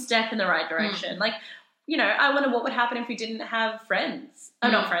fucking step in the right direction. Like, you know, I wonder what would happen if we didn't have Friends.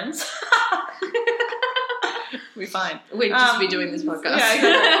 Oh, not Friends. We're fine. We'd just be doing this podcast. Yeah,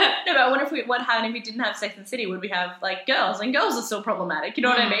 exactly. No, but I wonder what happened if we didn't have Sex and the City. Would we have, like, girls? And girls are still problematic. You know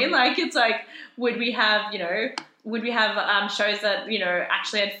what I mean? Like, it's like, would we have, you know, shows that, you know,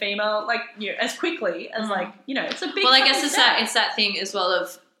 actually had female, like, you know, as quickly as, like, you know, it's a big. Well, I guess it's that thing as well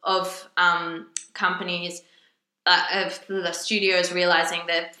of companies. Of the studios realizing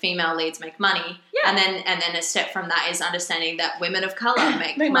that female leads make money, and then a step from that is understanding that women of color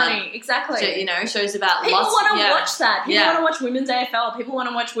make money. Exactly. So, you know, shows about people want to watch that. People want to watch women's AFL. People want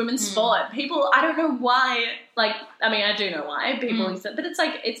to watch women's sport. People, I don't know why. Like, I mean, I do know why people, but it's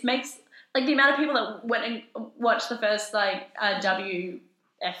like it makes like the amount of people that went and watched the first like WFL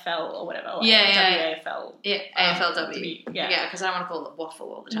or whatever. Or WAFL. Yeah, AFLW. Yeah, because I want to call it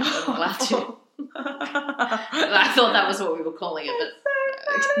waffle all the time. I'm allowed to. I thought that was what we were calling it, but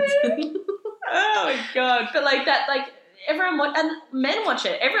oh my god! But like that, like everyone and men watch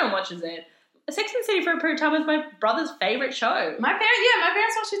it. Everyone watches it. Sex and the City for a period of time was my brother's favorite show. My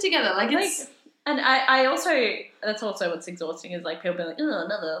parents watched it together. Like it's, and I also that's also what's exhausting is like people being like, oh,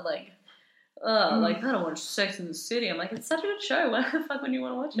 another like. Like I don't watch Sex and the City. I'm like, it's such a good show. Why the fuck would you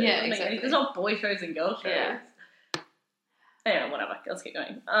want to watch it? Yeah, exactly. There's not boy shows and girl shows. Yeah. Anyway, whatever. Let's keep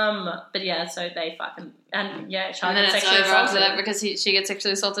going. But yeah, so they fucking and then it's over after that because she gets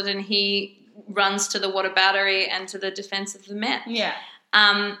sexually assaulted and he runs to the water battery and to the defense of the men. Yeah.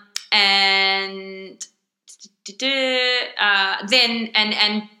 And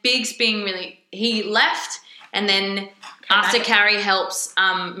then Biggs being really he left and then after Carrie helps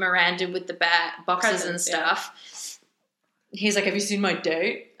Miranda with the boxes and stuff. He's like, have you seen my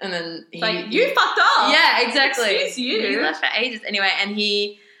date? And then you fucked up. Yeah, exactly. Excuse you. He left for ages. Anyway, and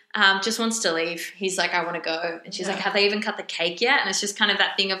he just wants to leave. He's like, I want to go. And she's like, have they even cut the cake yet? And it's just kind of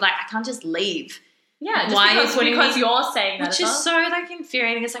that thing of like, I can't just leave. Yeah, just because you're saying that. Which is so like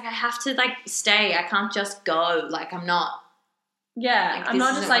infuriating. It's like, I have to like stay. I can't just go. Like I'm not. Yeah, like, I'm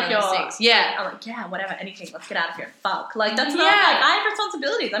not just like your. Yeah, I'm like, yeah, whatever, anything. Let's get out of here. Fuck, like that's not like I have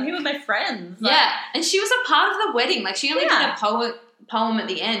responsibilities. I'm here with my friends. Like, yeah, and she was a part of the wedding. Like she only did a poem at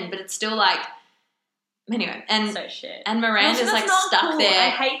the end, but it's still like. Anyway, and so shit. And Miranda's like stuck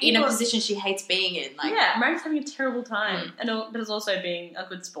there in a position she hates being in. Like, yeah, Miranda's having a terrible time, but it's also being a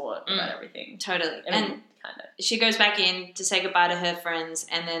good sport about everything. Totally, and kind of. She goes back in to say goodbye to her friends,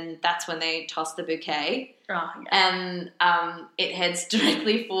 and then that's when they toss the bouquet. Oh, yeah. And it heads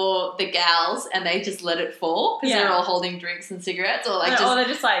directly for the gals, and they just let it fall because they're all holding drinks and cigarettes, or like or they're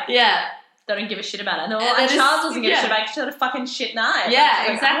just like they don't give a shit about it. And Charles doesn't give a shit about it. She's got a fucking shit night. Yeah,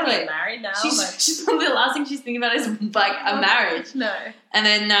 like, exactly. I'm not married now. She's probably the last thing she's thinking about is like a marriage. No. And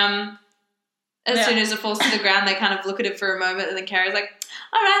then as soon as it falls to the ground, they kind of look at it for a moment, and then Carrie's like,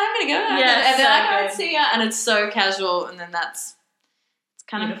 "All right, I'm gonna go." Yeah, and they're like, "All right, see ya." And it's so casual, and then that's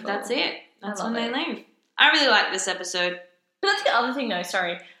beautiful. That's it. That's when they leave. I really like this episode. But that's the other thing, though.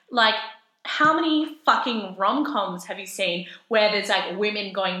 Sorry, like. How many fucking rom-coms have you seen where there's like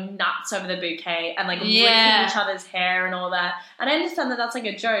women going nuts over the bouquet and like ripping each other's hair and all that? And I understand that that's like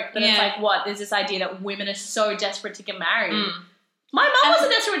a joke, but it's like what? There's this idea that women are so desperate to get married. My mum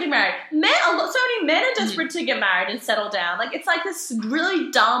wasn't desperate to get married. So many men are desperate to get married and settle down. Like it's like this really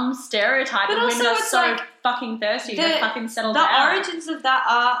dumb stereotype that women are so like fucking thirsty to fucking settle down. The origins of that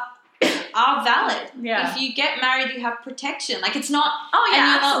are valid. Yeah. If you get married, you have protection. Like it's not. Oh yeah, and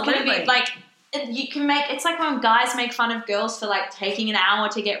you're absolutely. not going to be like. You can make. It's like when guys make fun of girls for like taking an hour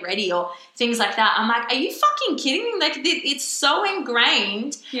to get ready or things like that. I'm like, are you fucking kidding me? Like it's so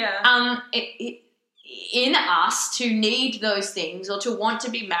ingrained. Yeah. In us to need those things or to want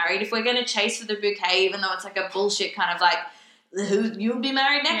to be married. If we're going to chase for the bouquet, even though it's like a bullshit kind of like who you'll be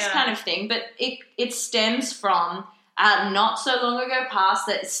married next kind of thing, but it stems from not so long ago past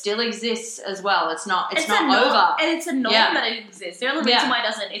that still exists as well. It's not over. And it's a norm that it exists. The only reason why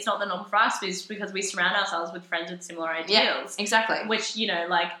it's not the norm for us is because we surround ourselves with friends with similar ideals. Yeah, exactly. Which,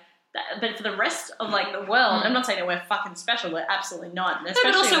 like, but for the rest of, like, the world, I'm not saying that we're fucking special. We're absolutely not. No,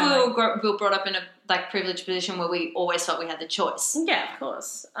 but also we were brought up in a, like, privileged position where we always thought we had the choice. Yeah, of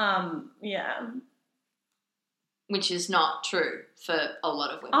course. Yeah. Which is not true for a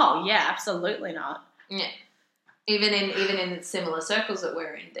lot of women. Oh, yeah, absolutely not. Yeah. Even in similar circles that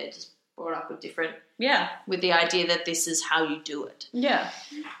we're in, they're just brought up with different... Yeah. With the idea that this is how you do it. Yeah.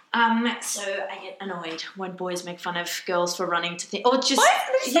 So I get annoyed when boys make fun of girls for running to things. Or just...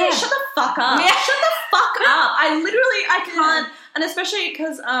 Boys, shut the fuck up. Yeah. Shut the fuck up. I can't... And especially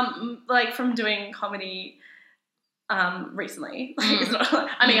because, like, from doing comedy... recently,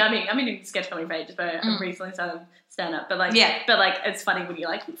 I'm in sketch comedy for ages, but I've recently started stand up. But like, it's funny when you're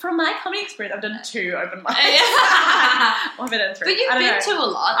like, from my comedy experience, I've done 2 open mics. I've been 3. But you've been to a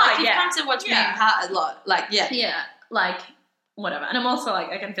lot. Like, you've come to watch me part a lot. Like, like whatever. And I'm also like,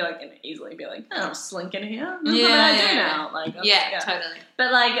 I can feel like I can easily be like, I'm slinking here. This is what I do now. Like, totally.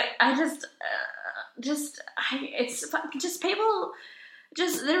 But like, I it's people.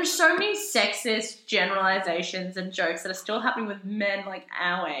 Just, there are so many sexist generalizations and jokes that are still happening with men like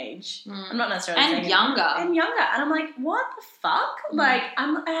our age. I'm not necessarily saying younger. And I'm like, what the fuck? Like,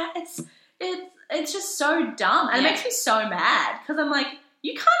 it's just so dumb. And it makes me so mad because I'm like,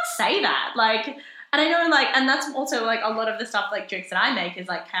 you can't say that. Like, and I know, like, and that's also like a lot of the stuff, like, jokes that I make is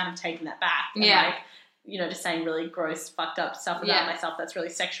like kind of taking that back. And, like, just saying really gross, fucked up stuff about myself that's really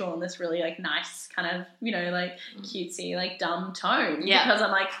sexual in this really, like, nice kind of, like, cutesy, like, dumb tone. Yeah. Because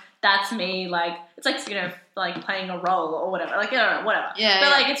I'm like, that's me, like, it's like, like, playing a role or whatever. Like, I don't know, whatever. Yeah. But,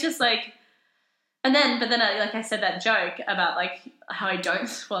 like, it's just, like... But then I said that joke about, like, how I don't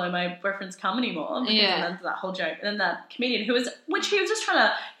swallow my boyfriend's cum anymore. And that's that whole joke. And then that comedian he was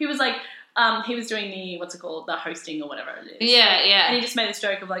doing the, what's it called, the hosting or whatever it is. Yeah. And he just made this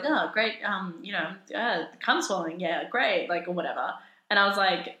joke of like, oh, great, cum swallowing, yeah, great, like, or whatever. And I was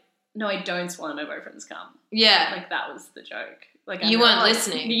like, no, I don't swallow my boyfriend's cum. Yeah. Like, that was the joke. Like, you weren't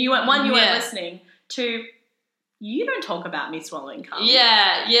listening. You weren't listening. 2, you don't talk about me swallowing cum.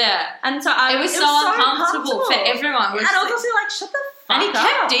 Yeah. And so it was so uncomfortable for everyone. And I was also like, shut the fuck up. And he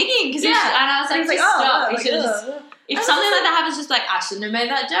kept digging because and I was like, just stop. If something like that happens, just like, I shouldn't have made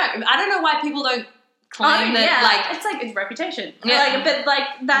that joke. I don't know why people don't claim that, like... It's like, it's reputation. Yeah.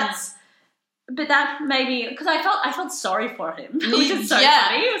 But that made me... Because I felt sorry for him, which is so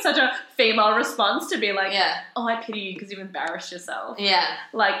funny. It was such a female response to be like, oh, I pity you because you've embarrassed yourself. Yeah.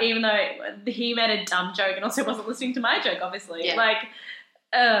 Like, even though he made a dumb joke and also wasn't listening to my joke, obviously. Yeah. Like,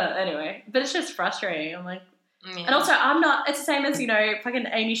 anyway. But it's just frustrating. I'm like... Yeah. And also, I'm not... It's the same as, fucking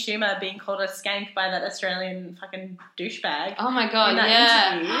Amy Schumer being called a skank by that Australian fucking douchebag. Oh, my God, in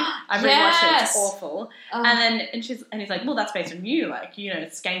that interview. I've rewatched it. It's awful. And he's like, well, that's based on you, like,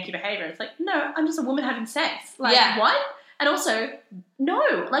 skanky behaviour. It's like, no, I'm just a woman having sex. Like, what? And also,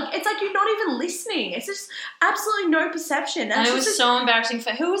 no. Like, it's like you're not even listening. It's just absolutely no perception. And it was so embarrassing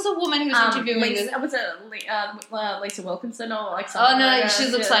for... Who was the woman who was interviewing this? Was it Lisa Wilkinson or like something? Oh, no, she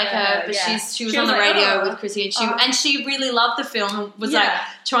looks like her. But she was on the radio with Chrissy and she really loved the film and was like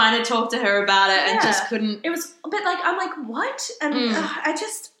trying to talk to her about it and just couldn't... It was... But like, I'm like, what? And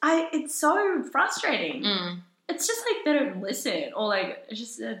it's so frustrating. It's just like they don't listen or like it's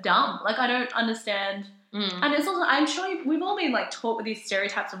just dumb. Like, I don't understand... And it's also, I'm sure we've all been like taught with these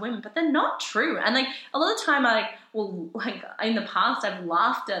stereotypes of women, but they're not true. And like a lot of the time, in the past, I've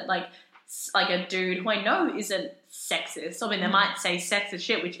laughed at like a dude who I know isn't sexist. I mean, they might say sexist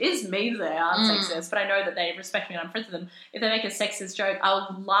shit, which means they are sexist, but I know that they respect me and I'm friends with them. If they make a sexist joke,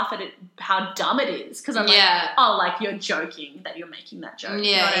 I'll laugh at it, how dumb it is, because I'm like, oh, like you're joking that you're making that joke.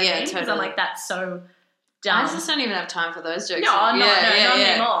 Yeah, totally. Because I'm like, that's so. Dumb. I just don't even have time for those jokes. No, not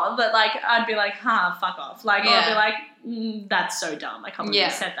anymore. But like, I'd be like, fuck off. Like, I'd be like, that's so dumb. I can't believe you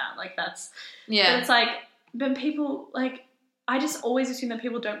said that. Like, that's... Yeah. But it's like, when people, like, I just always assume that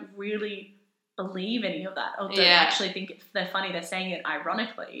people don't really believe any of that or don't actually think they're funny. They're saying it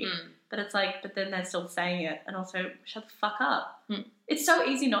ironically. But it's like, but then they're still saying it. And also, shut the fuck up. It's so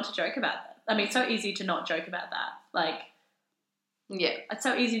easy not to joke about that. I mean, it's so easy to not joke about that. Like... Yeah. It's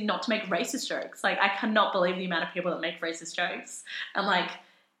so easy not to make racist jokes. Like, I cannot believe the amount of people that make racist jokes and, like,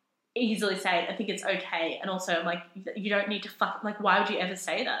 easily say it. I think it's okay. And also, I'm like, you don't need to like, why would you ever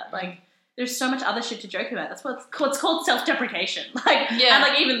say that? Like, there's so much other shit to joke about. That's what it's called self-deprecation. Like, and,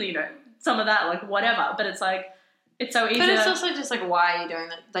 like, even, some of that, like, whatever. But it's, like, it's so easy. But it's also just, like, why are you doing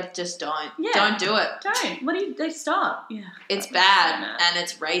that? Like, just don't. Yeah. Don't do it. Don't. What do you... They stop. Yeah. It's bad and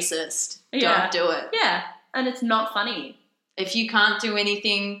it's racist. Don't do it. Yeah. and it's not funny. If you can't do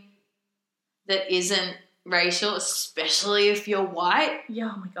anything that isn't racial, especially if you're white,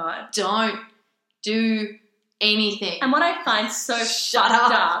 Yeah, oh my God. don't do anything. And what I find so Shut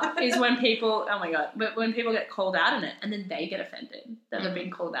fucked up. up is when people, oh my God, but when people get called out in it and then they get offended that they're being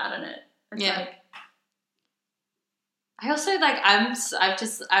called out in it. It's Yeah. like, I also like I'm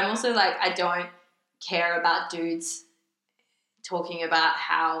also like I don't care about dudes talking about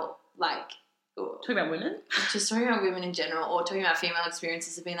how like talking about women? just talking about women in general or talking about female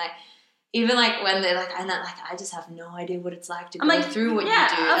experiences of being like even like when they're like I just have no idea what it's like to go like, through what yeah,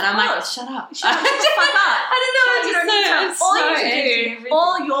 you do, of and I'm like course. shut up, Shut the fuck up. I don't know, You don't need to- it's all so you need to edgy. do,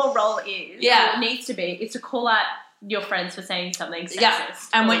 all your role is, Yeah. all it needs to be, is to call out your friends for saying something sexist. Yeah,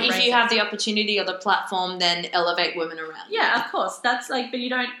 and or when if you racist. have the opportunity or the platform, then elevate women around you. Yeah, of course. That's like, but you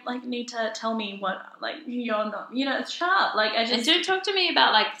don't like need to tell me what like you're not. You know, shut up. Like I And just do talk to me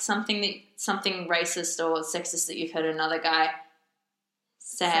about like something racist or sexist that you've heard another guy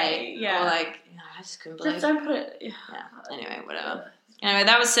say, yeah. or like I just couldn't believe. just don't put it. Yeah. Anyway, whatever. Anyway,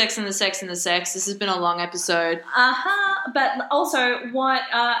 that was Sex and the Sex and the Sex. This has been a long episode. But also, what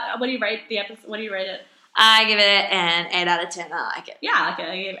do you rate the episode? What do you rate it? I give it an 8 out of 10. I like it. Yeah, I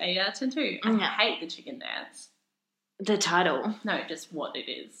give 8 out of 10 too. I Yeah. hate the chicken dance. The title. No, just what it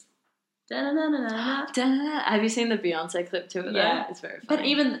is. Da-da-da-da-da-da. Have you seen the Beyonce clip to it? Yeah. It's very funny. But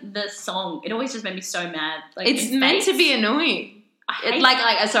even the song, it always just made me so mad. Like it's in meant to face. be annoying. I hate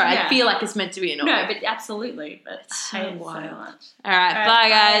I Yeah. feel like it's meant to be annoying. No, but absolutely. But It's I so hate it so wild. much. All right, bye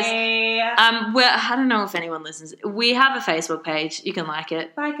guys. Bye. Well, I don't know if anyone listens. We have a Facebook page. You can like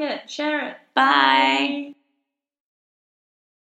it. Like it. Share it. Bye.